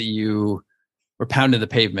hear that you were pounding the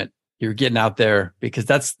pavement. You're getting out there, because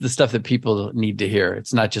that's the stuff that people need to hear.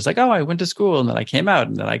 It's not just like, oh, I went to school and then I came out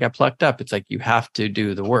and then I got plucked up. It's like, you have to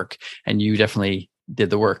do the work, and you definitely did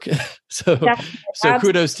the work. So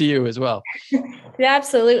kudos to you as well.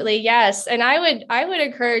 Absolutely. Yes. And I would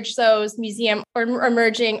encourage those museum or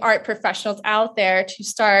emerging art professionals out there to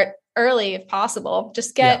start early if possible.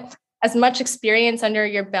 Just get as much experience under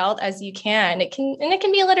your belt as you can. It can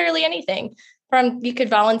be literally anything. You could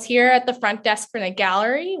volunteer at the front desk for a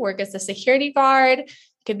gallery, work as a security guard.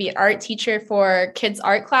 You could be an art teacher for kids'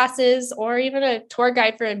 art classes, or even a tour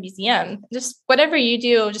guide for a museum. Just whatever you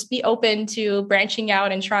do, just be open to branching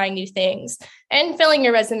out and trying new things and filling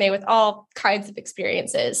your resume with all kinds of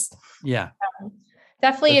experiences. Yeah.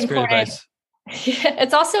 Definitely That's important. Great advice.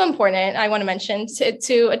 It's also important, I want to mention,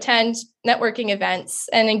 to attend networking events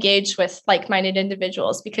and engage with like-minded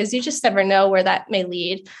individuals, because you just never know where that may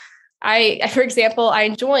lead. For example, I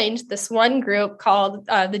joined this one group called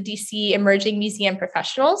the DC Emerging Museum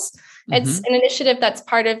Professionals. It's an initiative that's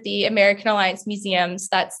part of the American Alliance Museums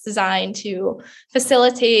that's designed to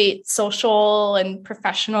facilitate social and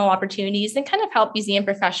professional opportunities and kind of help museum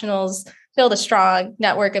professionals build a strong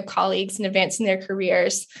network of colleagues and advance in their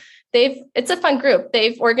careers. It's a fun group.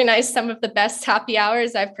 They've organized some of the best happy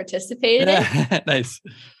hours I've participated in. Nice.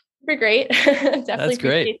 Super great. Definitely That's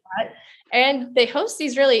great. That. And they host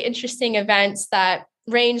these really interesting events that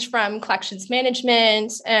range from collections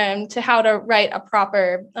management to how to write a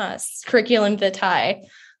proper curriculum vitae.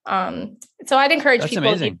 So I'd encourage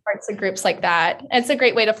people to be parts of groups like that. It's a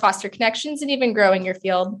great way to foster connections and even grow in your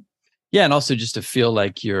field. Yeah. And also just to feel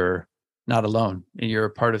like you're not alone and you're a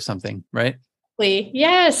part of something, right?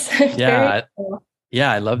 Yes. Yeah. Cool.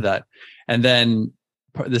 Yeah. I love that. And then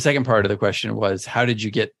the second part of the question was, how did you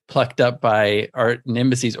get plucked up by Art in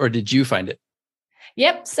Embassies, or did you find it?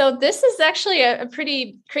 Yep. So this is actually a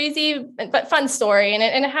pretty crazy but fun story, and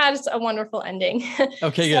it has a wonderful ending.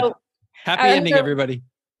 Okay, good. Happy ending, everybody.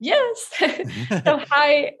 Yes.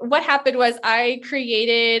 What happened was I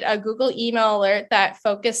created a Google email alert that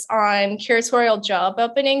focused on curatorial job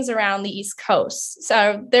openings around the East Coast.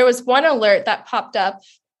 So there was one alert that popped up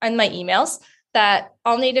on my emails that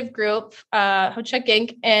All Native Group, Ho-Chuk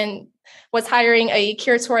Inc., and was hiring a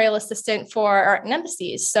curatorial assistant for Art In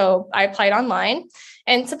Embassies. So I applied online.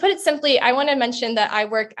 And to put it simply, I want to mention that I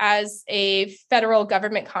work as a federal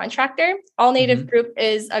government contractor. All Native Group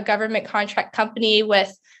is a government contract company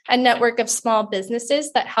with a network of small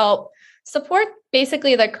businesses that help support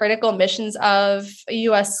basically the critical missions of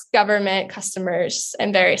U.S. government customers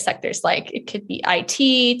in various sectors. Like it could be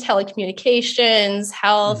IT, telecommunications,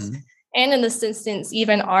 health, and in this instance,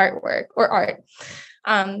 even artwork or art.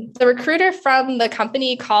 The recruiter from the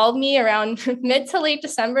company called me around mid to late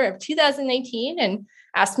December of 2019 and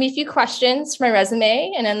asked me a few questions for my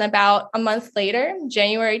resume. And then about a month later,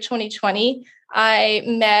 January 2020, I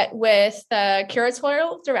met with the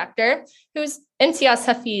curatorial director, who's Imtiaz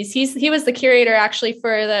Hafiz. He was the curator actually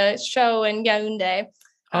for the show in Yaoundé.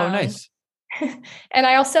 Oh, nice. And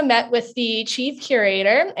I also met with the chief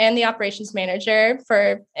curator and the operations manager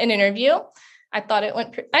for an interview. I thought it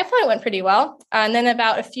went pretty well. And then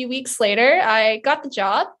about a few weeks later, I got the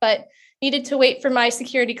job, but needed to wait for my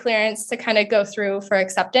security clearance to kind of go through for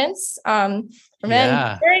acceptance. And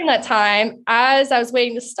then during that time, as I was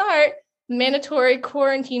waiting to start, mandatory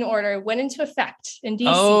quarantine order went into effect in DC.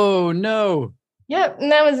 Oh, no. Yep.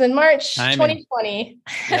 And that was in March 2020.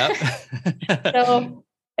 Yep. So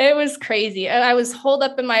it was crazy. And I was holed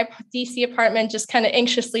up in my DC apartment, just kind of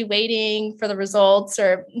anxiously waiting for the results,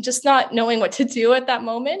 or just not knowing what to do at that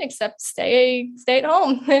moment, except stay at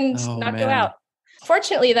home and not go out.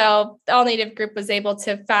 Fortunately, though, the All Native Group was able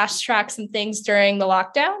to fast track some things during the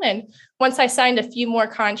lockdown. And once I signed a few more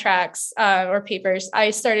contracts or papers,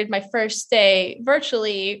 I started my first day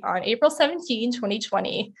virtually on April 17,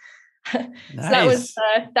 2020. Nice. So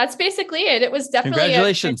that's basically it. It was definitely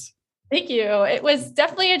congratulations. Thank you. It was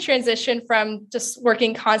definitely a transition from just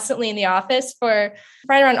working constantly in the office for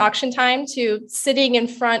right around auction time to sitting in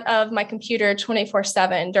front of my computer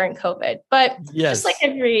 24/7 during COVID. But just like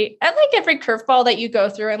every curveball that you go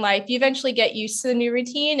through in life, you eventually get used to the new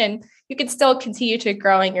routine and you can still continue to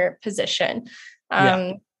grow in your position.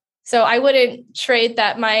 So I wouldn't trade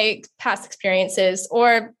that my past experiences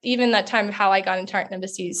or even that time of how I got into Art In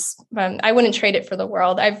Embassies. I wouldn't trade it for the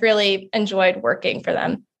world. I've really enjoyed working for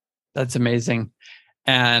them. That's amazing.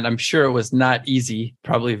 And I'm sure it was not easy,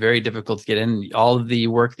 probably very difficult to get in. All of the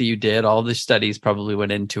work that you did, all the studies probably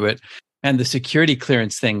went into it. And the security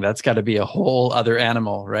clearance thing, that's got to be a whole other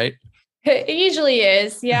animal, right? It usually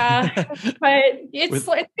is, yeah. But it's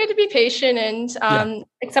With, good to be patient and yeah.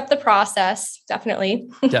 accept the process, definitely.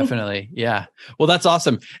 Definitely. Yeah. Well, that's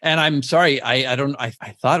awesome. And I'm sorry. I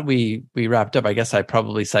thought we wrapped up. I guess I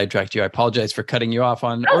probably sidetracked you. I apologize for cutting you off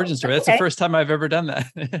on origin story. That's okay. the first time I've ever done that.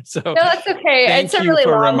 So no, that's okay. It's a really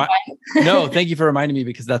long one. No, thank you for reminding me,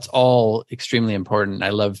 because that's all extremely important. I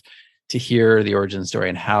love to hear the origin story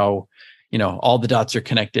and how, all the dots are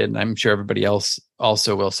connected. And I'm sure everybody else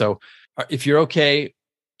also will. So if you're okay,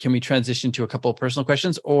 can we transition to a couple of personal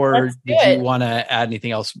questions, or did you want to add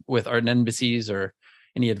anything else with Art in Embassies or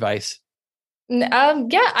any advice? Yeah,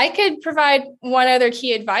 I could provide one other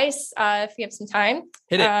key advice if you have some time.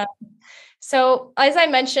 Hit it. So as I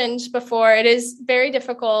mentioned before, it is very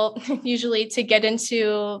difficult usually to get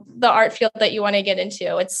into the art field that you want to get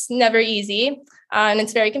into. It's never easy and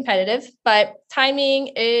it's very competitive, but timing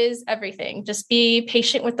is everything. Just be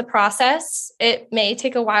patient with the process. It may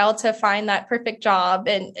take a while to find that perfect job,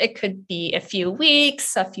 and it could be a few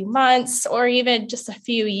weeks, a few months, or even just a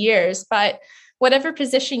few years. But whatever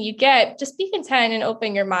position you get, just be content and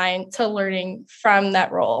open your mind to learning from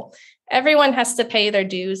that role. Everyone has to pay their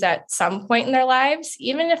dues at some point in their lives,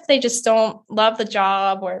 even if they just don't love the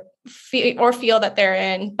job or feel that they're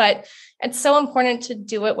in. But it's so important to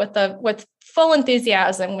do it with full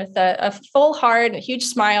enthusiasm, with a full heart and a huge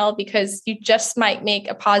smile, because you just might make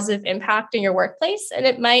a positive impact in your workplace, and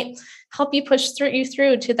it might help you push you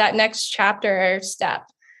through to that next chapter or step.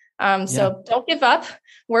 So don't give up,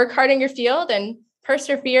 work hard in your field, and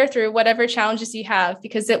persevere through whatever challenges you have,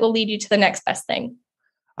 because it will lead you to the next best thing.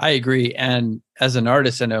 I agree. And as an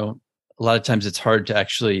artist, I know a lot of times it's hard to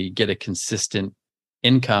actually get a consistent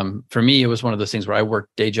income. For me, it was one of those things where I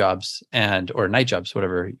worked day jobs or night jobs,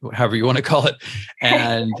 however you want to call it.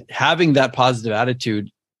 And having that positive attitude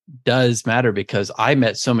does matter, because I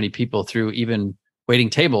met so many people through even waiting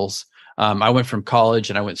tables. I went from college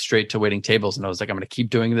and I went straight to waiting tables, and I was like, I'm going to keep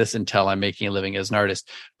doing this until I'm making a living as an artist.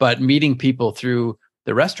 But meeting people through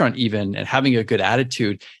the restaurant even, and having a good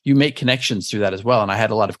attitude, you make connections through that as well. And I had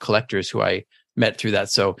a lot of collectors who I met through that.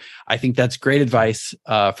 So I think that's great advice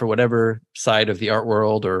for whatever side of the art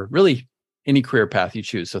world, or really any career path you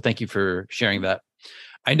choose. So thank you for sharing that.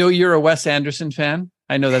 I know you're a Wes Anderson fan.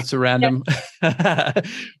 I know that's a random.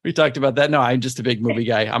 We talked about that. No, I'm just a big movie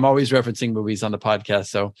guy. I'm always referencing movies on the podcast.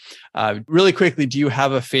 So really quickly, do you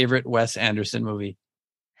have a favorite Wes Anderson movie?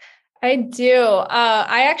 I do.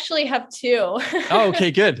 I actually have two. Oh, okay,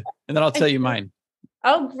 good. And then I'll tell you mine.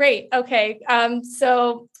 Oh, great. Okay.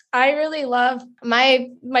 So I really love my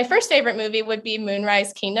first favorite movie would be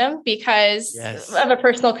Moonrise Kingdom, because of a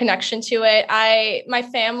personal connection to it. My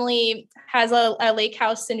family has a lake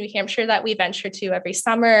house in New Hampshire that we venture to every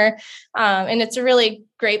summer. And it's a really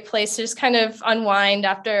great place to just kind of unwind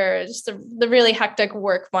after just the really hectic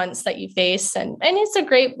work months that you face. And it's a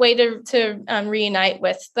great way to reunite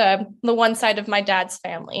with the one side of my dad's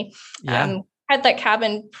family. Yeah. Had that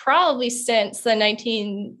cabin probably since the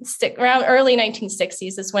around early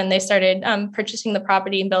 1960s is when they started purchasing the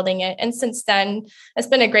property and building it. And since then, it's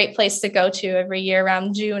been a great place to go to every year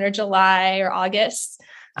around June or July or August.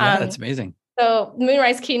 Yeah, that's amazing. So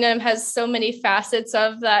Moonrise Kingdom has so many facets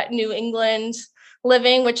of that New England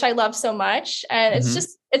living, which I love so much. And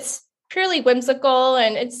it's purely whimsical,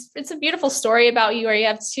 and it's a beautiful story about where you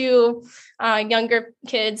have two younger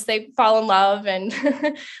kids. They fall in love and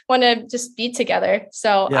want to just be together.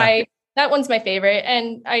 So that one's my favorite,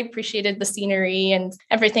 and I appreciated the scenery and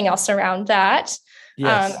everything else around that.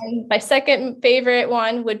 Yes. And my second favorite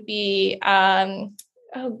one would be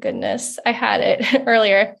oh goodness, I had it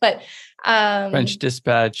earlier, but French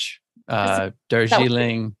Dispatch,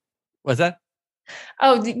 Darjeeling. Was that?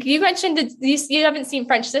 Oh, you mentioned that you haven't seen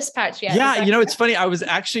French Dispatch yet. Yeah, it's funny. I was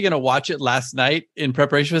actually going to watch it last night in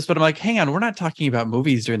preparation for this, but I'm like, hang on, we're not talking about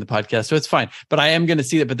movies during the podcast, so it's fine. But I am going to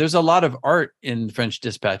see that. But there's a lot of art in French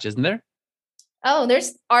Dispatch, isn't there? Oh,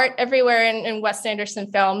 there's art everywhere in Wes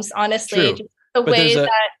Anderson films, honestly. True. The way that...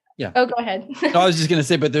 Yeah. Oh, go ahead. No, I was just going to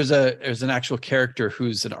say, but there's an actual character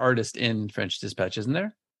who's an artist in French Dispatch, isn't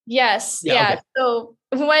there? Yes. Yeah. Okay. So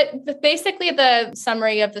basically the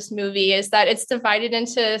summary of this movie is that it's divided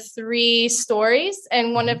into 3 stories.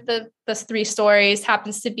 And one of the 3 stories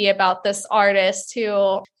happens to be about this artist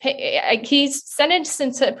who he's sentenced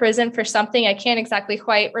into prison for something. I can't exactly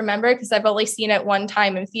quite remember because I've only seen it one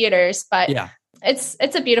time in theaters, but yeah. It's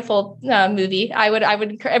a beautiful movie. I would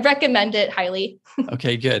recommend it highly.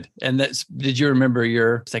 Okay, good. And did you remember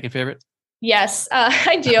your second favorite? Yes,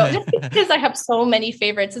 I do. Just because I have so many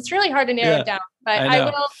favorites, it's really hard to narrow it down. But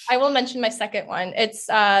I will mention my second one. It's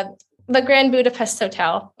The Grand Budapest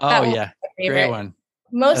Hotel. Oh That one yeah. was my Great favorite. one.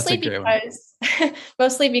 That's Mostly a great one. because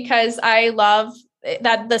mostly because I love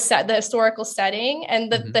that the historical setting,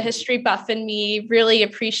 and Mhm. the history buff in me really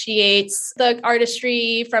appreciates the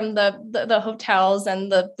artistry from the hotels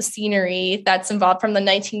and the scenery that's involved from the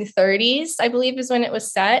 1930s, I believe is when it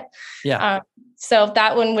was set. Yeah. So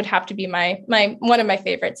that one would have to be my one of my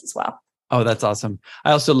favorites as well. Oh, that's awesome.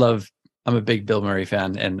 I also love, I'm a big Bill Murray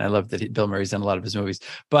fan, and I love that Bill Murray's in a lot of his movies.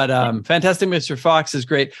 But Fantastic Mr. Fox is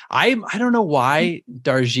great. I don't know why the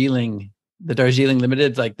Darjeeling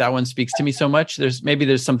Limited, like that one speaks to me so much.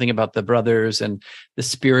 There's something about the brothers and the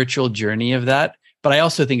spiritual journey of that. But I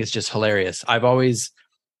also think it's just hilarious. I've always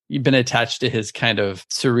been attached to his kind of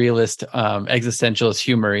surrealist, existentialist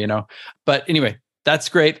humor, But anyway, that's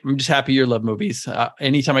great. I'm just happy you love movies.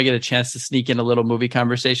 Anytime I get a chance to sneak in a little movie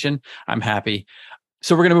conversation, I'm happy.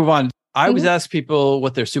 So we're going to move on. I always ask people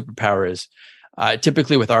what their superpower is.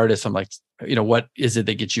 Typically with artists, I'm like, what is it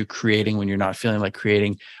that gets you creating when you're not feeling like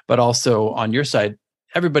creating? But also on your side,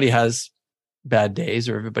 everybody has bad days,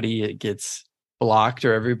 or everybody gets blocked,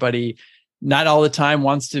 or everybody not all the time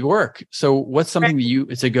wants to work. So what's something that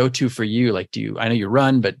it's a go-to for you? Like, I know you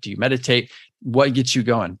run, but do you meditate? What gets you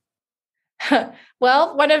going?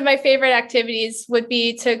 Well, one of my favorite activities would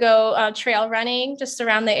be to go trail running just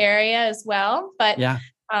around the area as well. But yeah.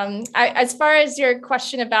 As far as your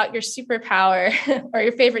question about your superpower or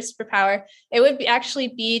your favorite superpower, it would actually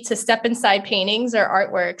be to step inside paintings or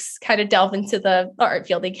artworks, kind of delve into the art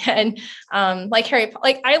field again. Like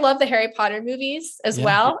I love the Harry Potter movies as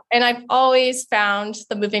well. And I've always found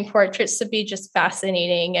the moving portraits to be just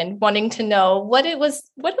fascinating, and wanting to know what it would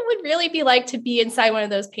really be like to be inside one of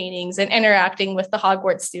those paintings and interacting with the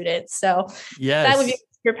Hogwarts students. So that would be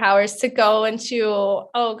your powers, to go into,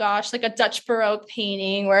 like a Dutch Baroque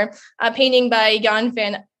painting or a painting by Jan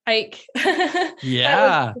van Eyck.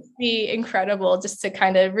 Yeah. That would be incredible, just to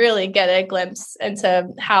kind of really get a glimpse into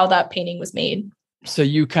how that painting was made. So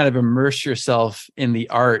you kind of immerse yourself in the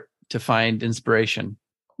art to find inspiration.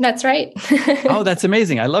 That's right. Oh, that's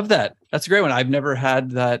amazing. I love that. That's a great one. I've never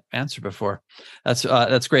had that answer before.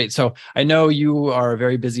 That's great. So I know you are a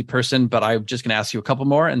very busy person, but I'm just going to ask you a couple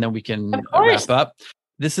more and then we can wrap up.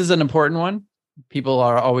 This is an important one. People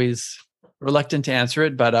are always reluctant to answer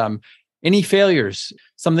it, but any failures,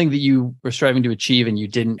 something that you were striving to achieve and you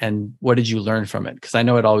didn't, and what did you learn from it? Because I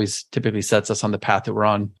know it always typically sets us on the path that we're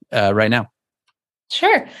on right now.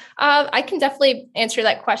 Sure. I can definitely answer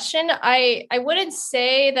that question. I wouldn't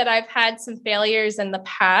say that I've had some failures in the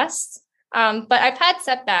past, but I've had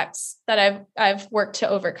setbacks that I've worked to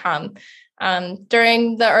overcome.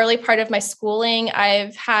 During the early part of my schooling,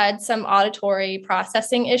 I've had some auditory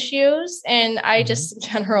processing issues, and I just in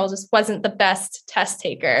general just wasn't the best test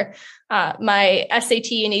taker. My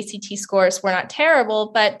SAT and ACT scores were not terrible,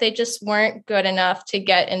 but they just weren't good enough to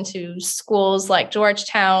get into schools like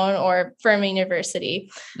Georgetown or Furman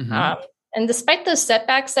University. And despite those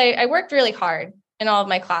setbacks, I worked really hard in all of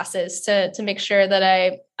my classes to make sure that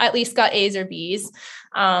I at least got A's or B's.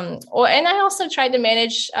 And I also tried to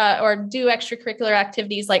manage or do extracurricular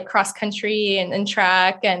activities like cross country and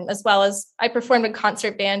track, and as well as I performed in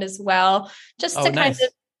concert band as well, just to kind of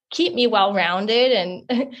keep me well-rounded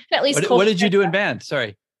and at least. What did you do in band?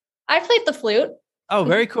 Sorry. I played the flute. Oh,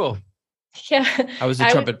 very cool. Yeah. I was a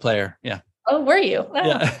trumpet player. Yeah. Oh, were you? Oh,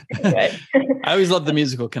 yeah. I always loved the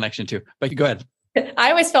musical connection too, but go ahead. I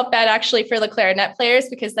always felt bad actually for the clarinet players,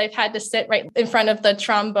 because they've had to sit right in front of the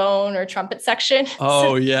trombone or trumpet section.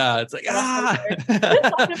 Oh, yeah. It's like,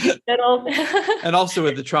 And also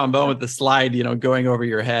with the trombone, with the slide, going over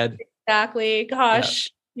your head. Exactly.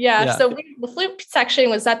 Gosh. Yeah. So the flute section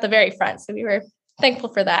was at the very front. So we were thankful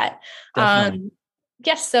for that.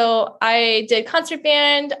 Yes. So I did concert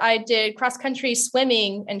band, I did cross country,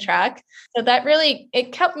 swimming, and track. So that really,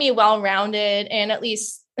 it kept me well-rounded and at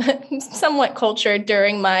least somewhat cultured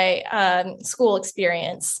during my school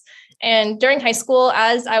experience. And during high school,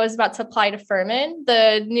 as I was about to apply to Furman,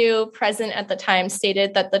 the new president at the time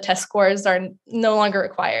stated that the test scores are no longer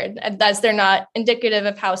required, as they're not indicative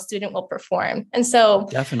of how a student will perform. And so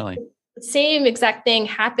definitely the same exact thing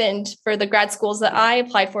happened for the grad schools that I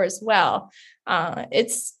applied for as well.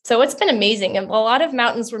 It's been amazing. And a lot of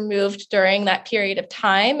mountains were moved during that period of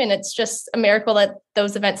time. And it's just a miracle that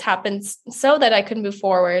those events happened so that I could move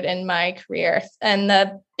forward in my career. And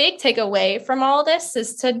the big takeaway from all this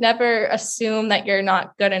is to never assume that you're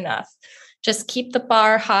not good enough. Just keep the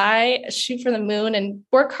bar high, shoot for the moon, and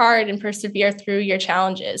work hard and persevere through your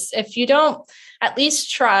challenges. If you don't at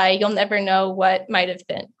least try, you'll never know what might have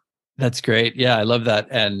been. That's great. Yeah, I love that.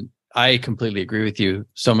 And I completely agree with you.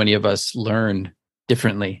 So many of us learn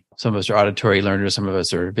differently. Some of us are auditory learners, some of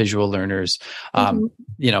us are visual learners.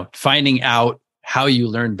 Finding out how you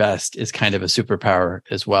learn best is kind of a superpower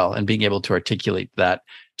as well, and being able to articulate that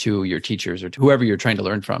to your teachers or to whoever you're trying to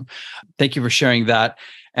learn from. Thank you for sharing that.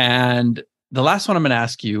 And the last one I'm going to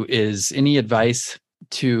ask you is any advice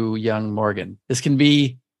to young Morgan. This can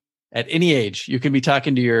be at any age. You can be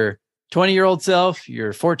talking to your 20-year-old self,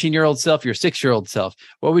 your 14-year-old self, your 6-year-old self.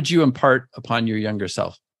 What would you impart upon your younger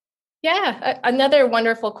self? Yeah, another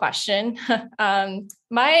wonderful question. As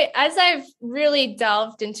I've really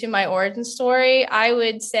delved into my origin story, I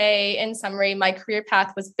would say, in summary, my career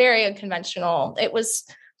path was very unconventional. It was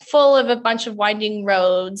full of a bunch of winding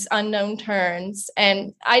roads, unknown turns,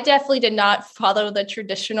 and I definitely did not follow the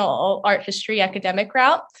traditional art history academic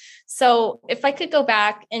route. So if I could go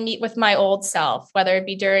back and meet with my old self, whether it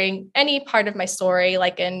be during any part of my story,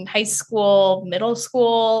 like in high school, middle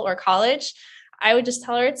school, or college, I would just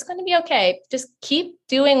tell her it's going to be okay. Just keep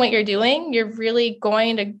doing what you're doing. You're really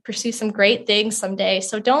going to pursue some great things someday.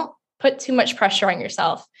 So don't put too much pressure on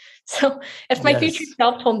yourself. So if my future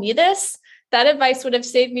self told me this, that advice would have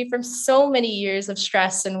saved me from so many years of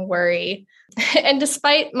stress and worry. And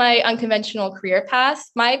despite my unconventional career path,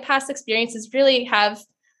 my past experiences really have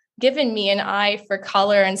given me an eye for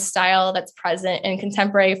color and style that's present in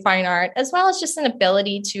contemporary fine art, as well as just an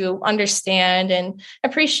ability to understand and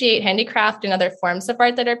appreciate handicraft and other forms of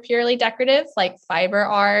art that are purely decorative, like fiber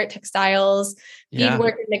art, textiles,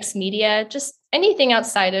 beadwork, and mixed media, just anything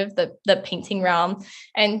outside of the painting realm.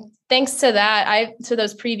 And thanks to that, to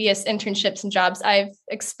those previous internships and jobs, I've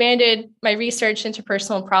expanded my research into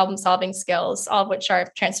personal problem-solving skills, all of which are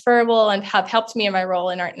transferable and have helped me in my role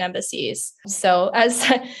in Art In Embassies. So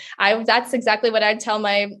that's exactly what I'd tell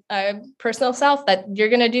my personal self, that you're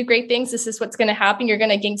going to do great things. This is what's going to happen. You're going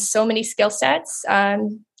to gain so many skill sets.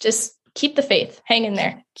 Just keep the faith, hang in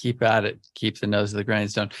there. Keep at it. Keep the nose to the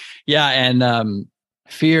grindstone. Yeah. And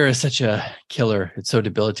fear is such a killer. It's so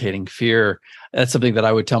debilitating. Fear, that's something that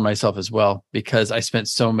I would tell myself as well, because I spent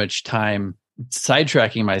so much time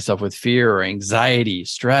sidetracking myself with fear or anxiety,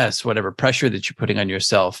 stress, whatever pressure that you're putting on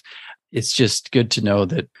yourself. It's just good to know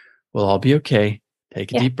that we'll all be okay.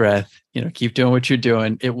 Take a deep breath, keep doing what you're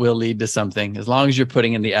doing. It will lead to something. As long as you're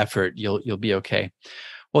putting in the effort, you'll be okay.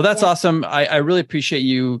 Well, that's awesome. I really appreciate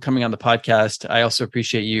you coming on the podcast. I also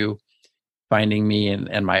appreciate you finding me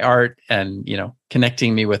and my art and,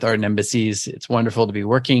 connecting me with Art In Embassies. It's wonderful to be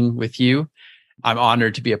working with you. I'm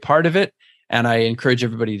honored to be a part of it. And I encourage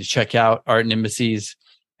everybody to check out Art In Embassies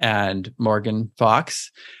and Morgan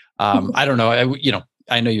Fox. I don't know.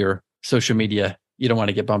 I know your social media. You don't want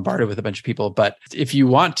to get bombarded with a bunch of people, but if you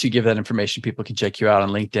want to give that information, people can check you out on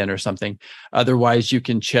LinkedIn or something. Otherwise, you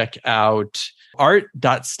can check out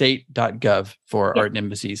art.state.gov for Art In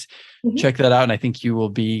Embassies. Mm-hmm. Check that out. And I think you will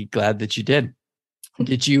be glad that you did.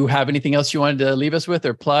 Did you have anything else you wanted to leave us with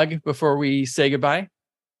or plug before we say goodbye?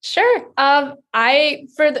 Sure. And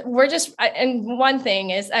one thing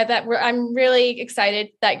is that I'm really excited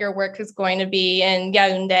that your work is going to be in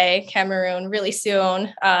Yaoundé, Cameroon, really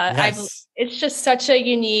soon. It's just such a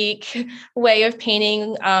unique way of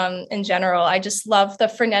painting in general. I just love the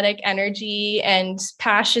frenetic energy and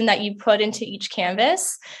passion that you put into each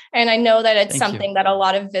canvas. And I know that it's something that a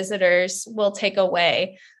lot of visitors will take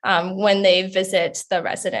away when they visit the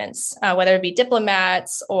residence, whether it be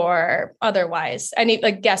diplomats or otherwise, any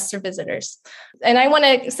guests or visitors. And I want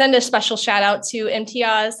to send a special shout out to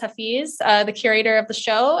Imtiaz Hafiz, the curator of the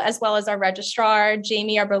show, as well as our registrar,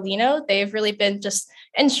 Jamie Arbolino. They've really been just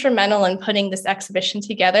instrumental in putting this exhibition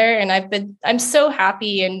together. And I'm so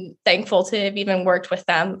happy and thankful to have even worked with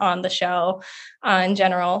them on the show in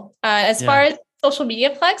general. As far as social media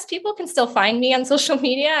plugs, people can still find me on social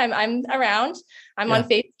media. I'm around. I'm on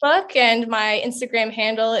Facebook, and my Instagram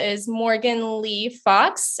handle is Morgan Lee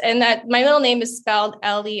Fox. And that my middle name is spelled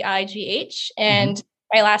Leigh, and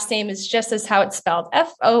my last name is just as how it's spelled,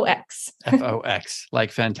 Fox. Fox,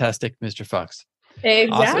 like fantastic Mr. Fox.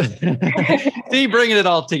 Exactly. Awesome. See, bringing it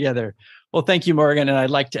all together. Well, thank you, Morgan. And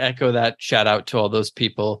I'd like to echo that shout out to all those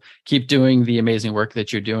people. Keep doing the amazing work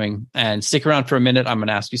that you're doing, and stick around for a minute. I'm going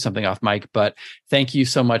to ask you something off mic, but thank you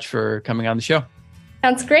so much for coming on the show.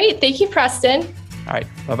 Sounds great. Thank you, Preston. All right.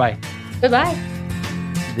 Bye-bye.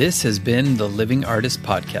 Bye-bye. This has been the Living Artist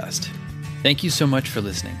Podcast. Thank you so much for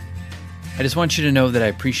listening. I just want you to know that I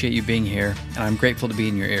appreciate you being here, and I'm grateful to be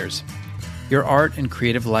in your ears. Your art and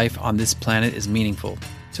creative life on this planet is meaningful,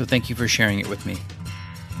 so thank you for sharing it with me.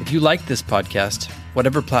 If you like this podcast,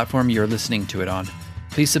 whatever platform you're listening to it on,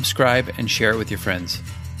 please subscribe and share it with your friends.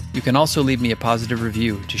 You can also leave me a positive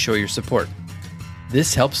review to show your support.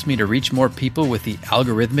 This helps me to reach more people with the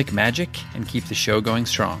algorithmic magic and keep the show going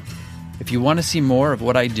strong. If you want to see more of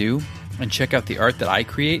what I do and check out the art that I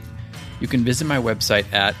create, you can visit my website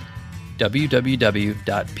at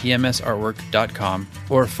www.pmsartwork.com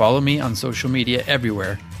or follow me on social media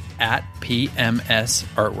everywhere at PMS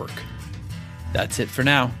Artwork. That's it for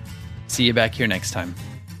now. See you back here next time.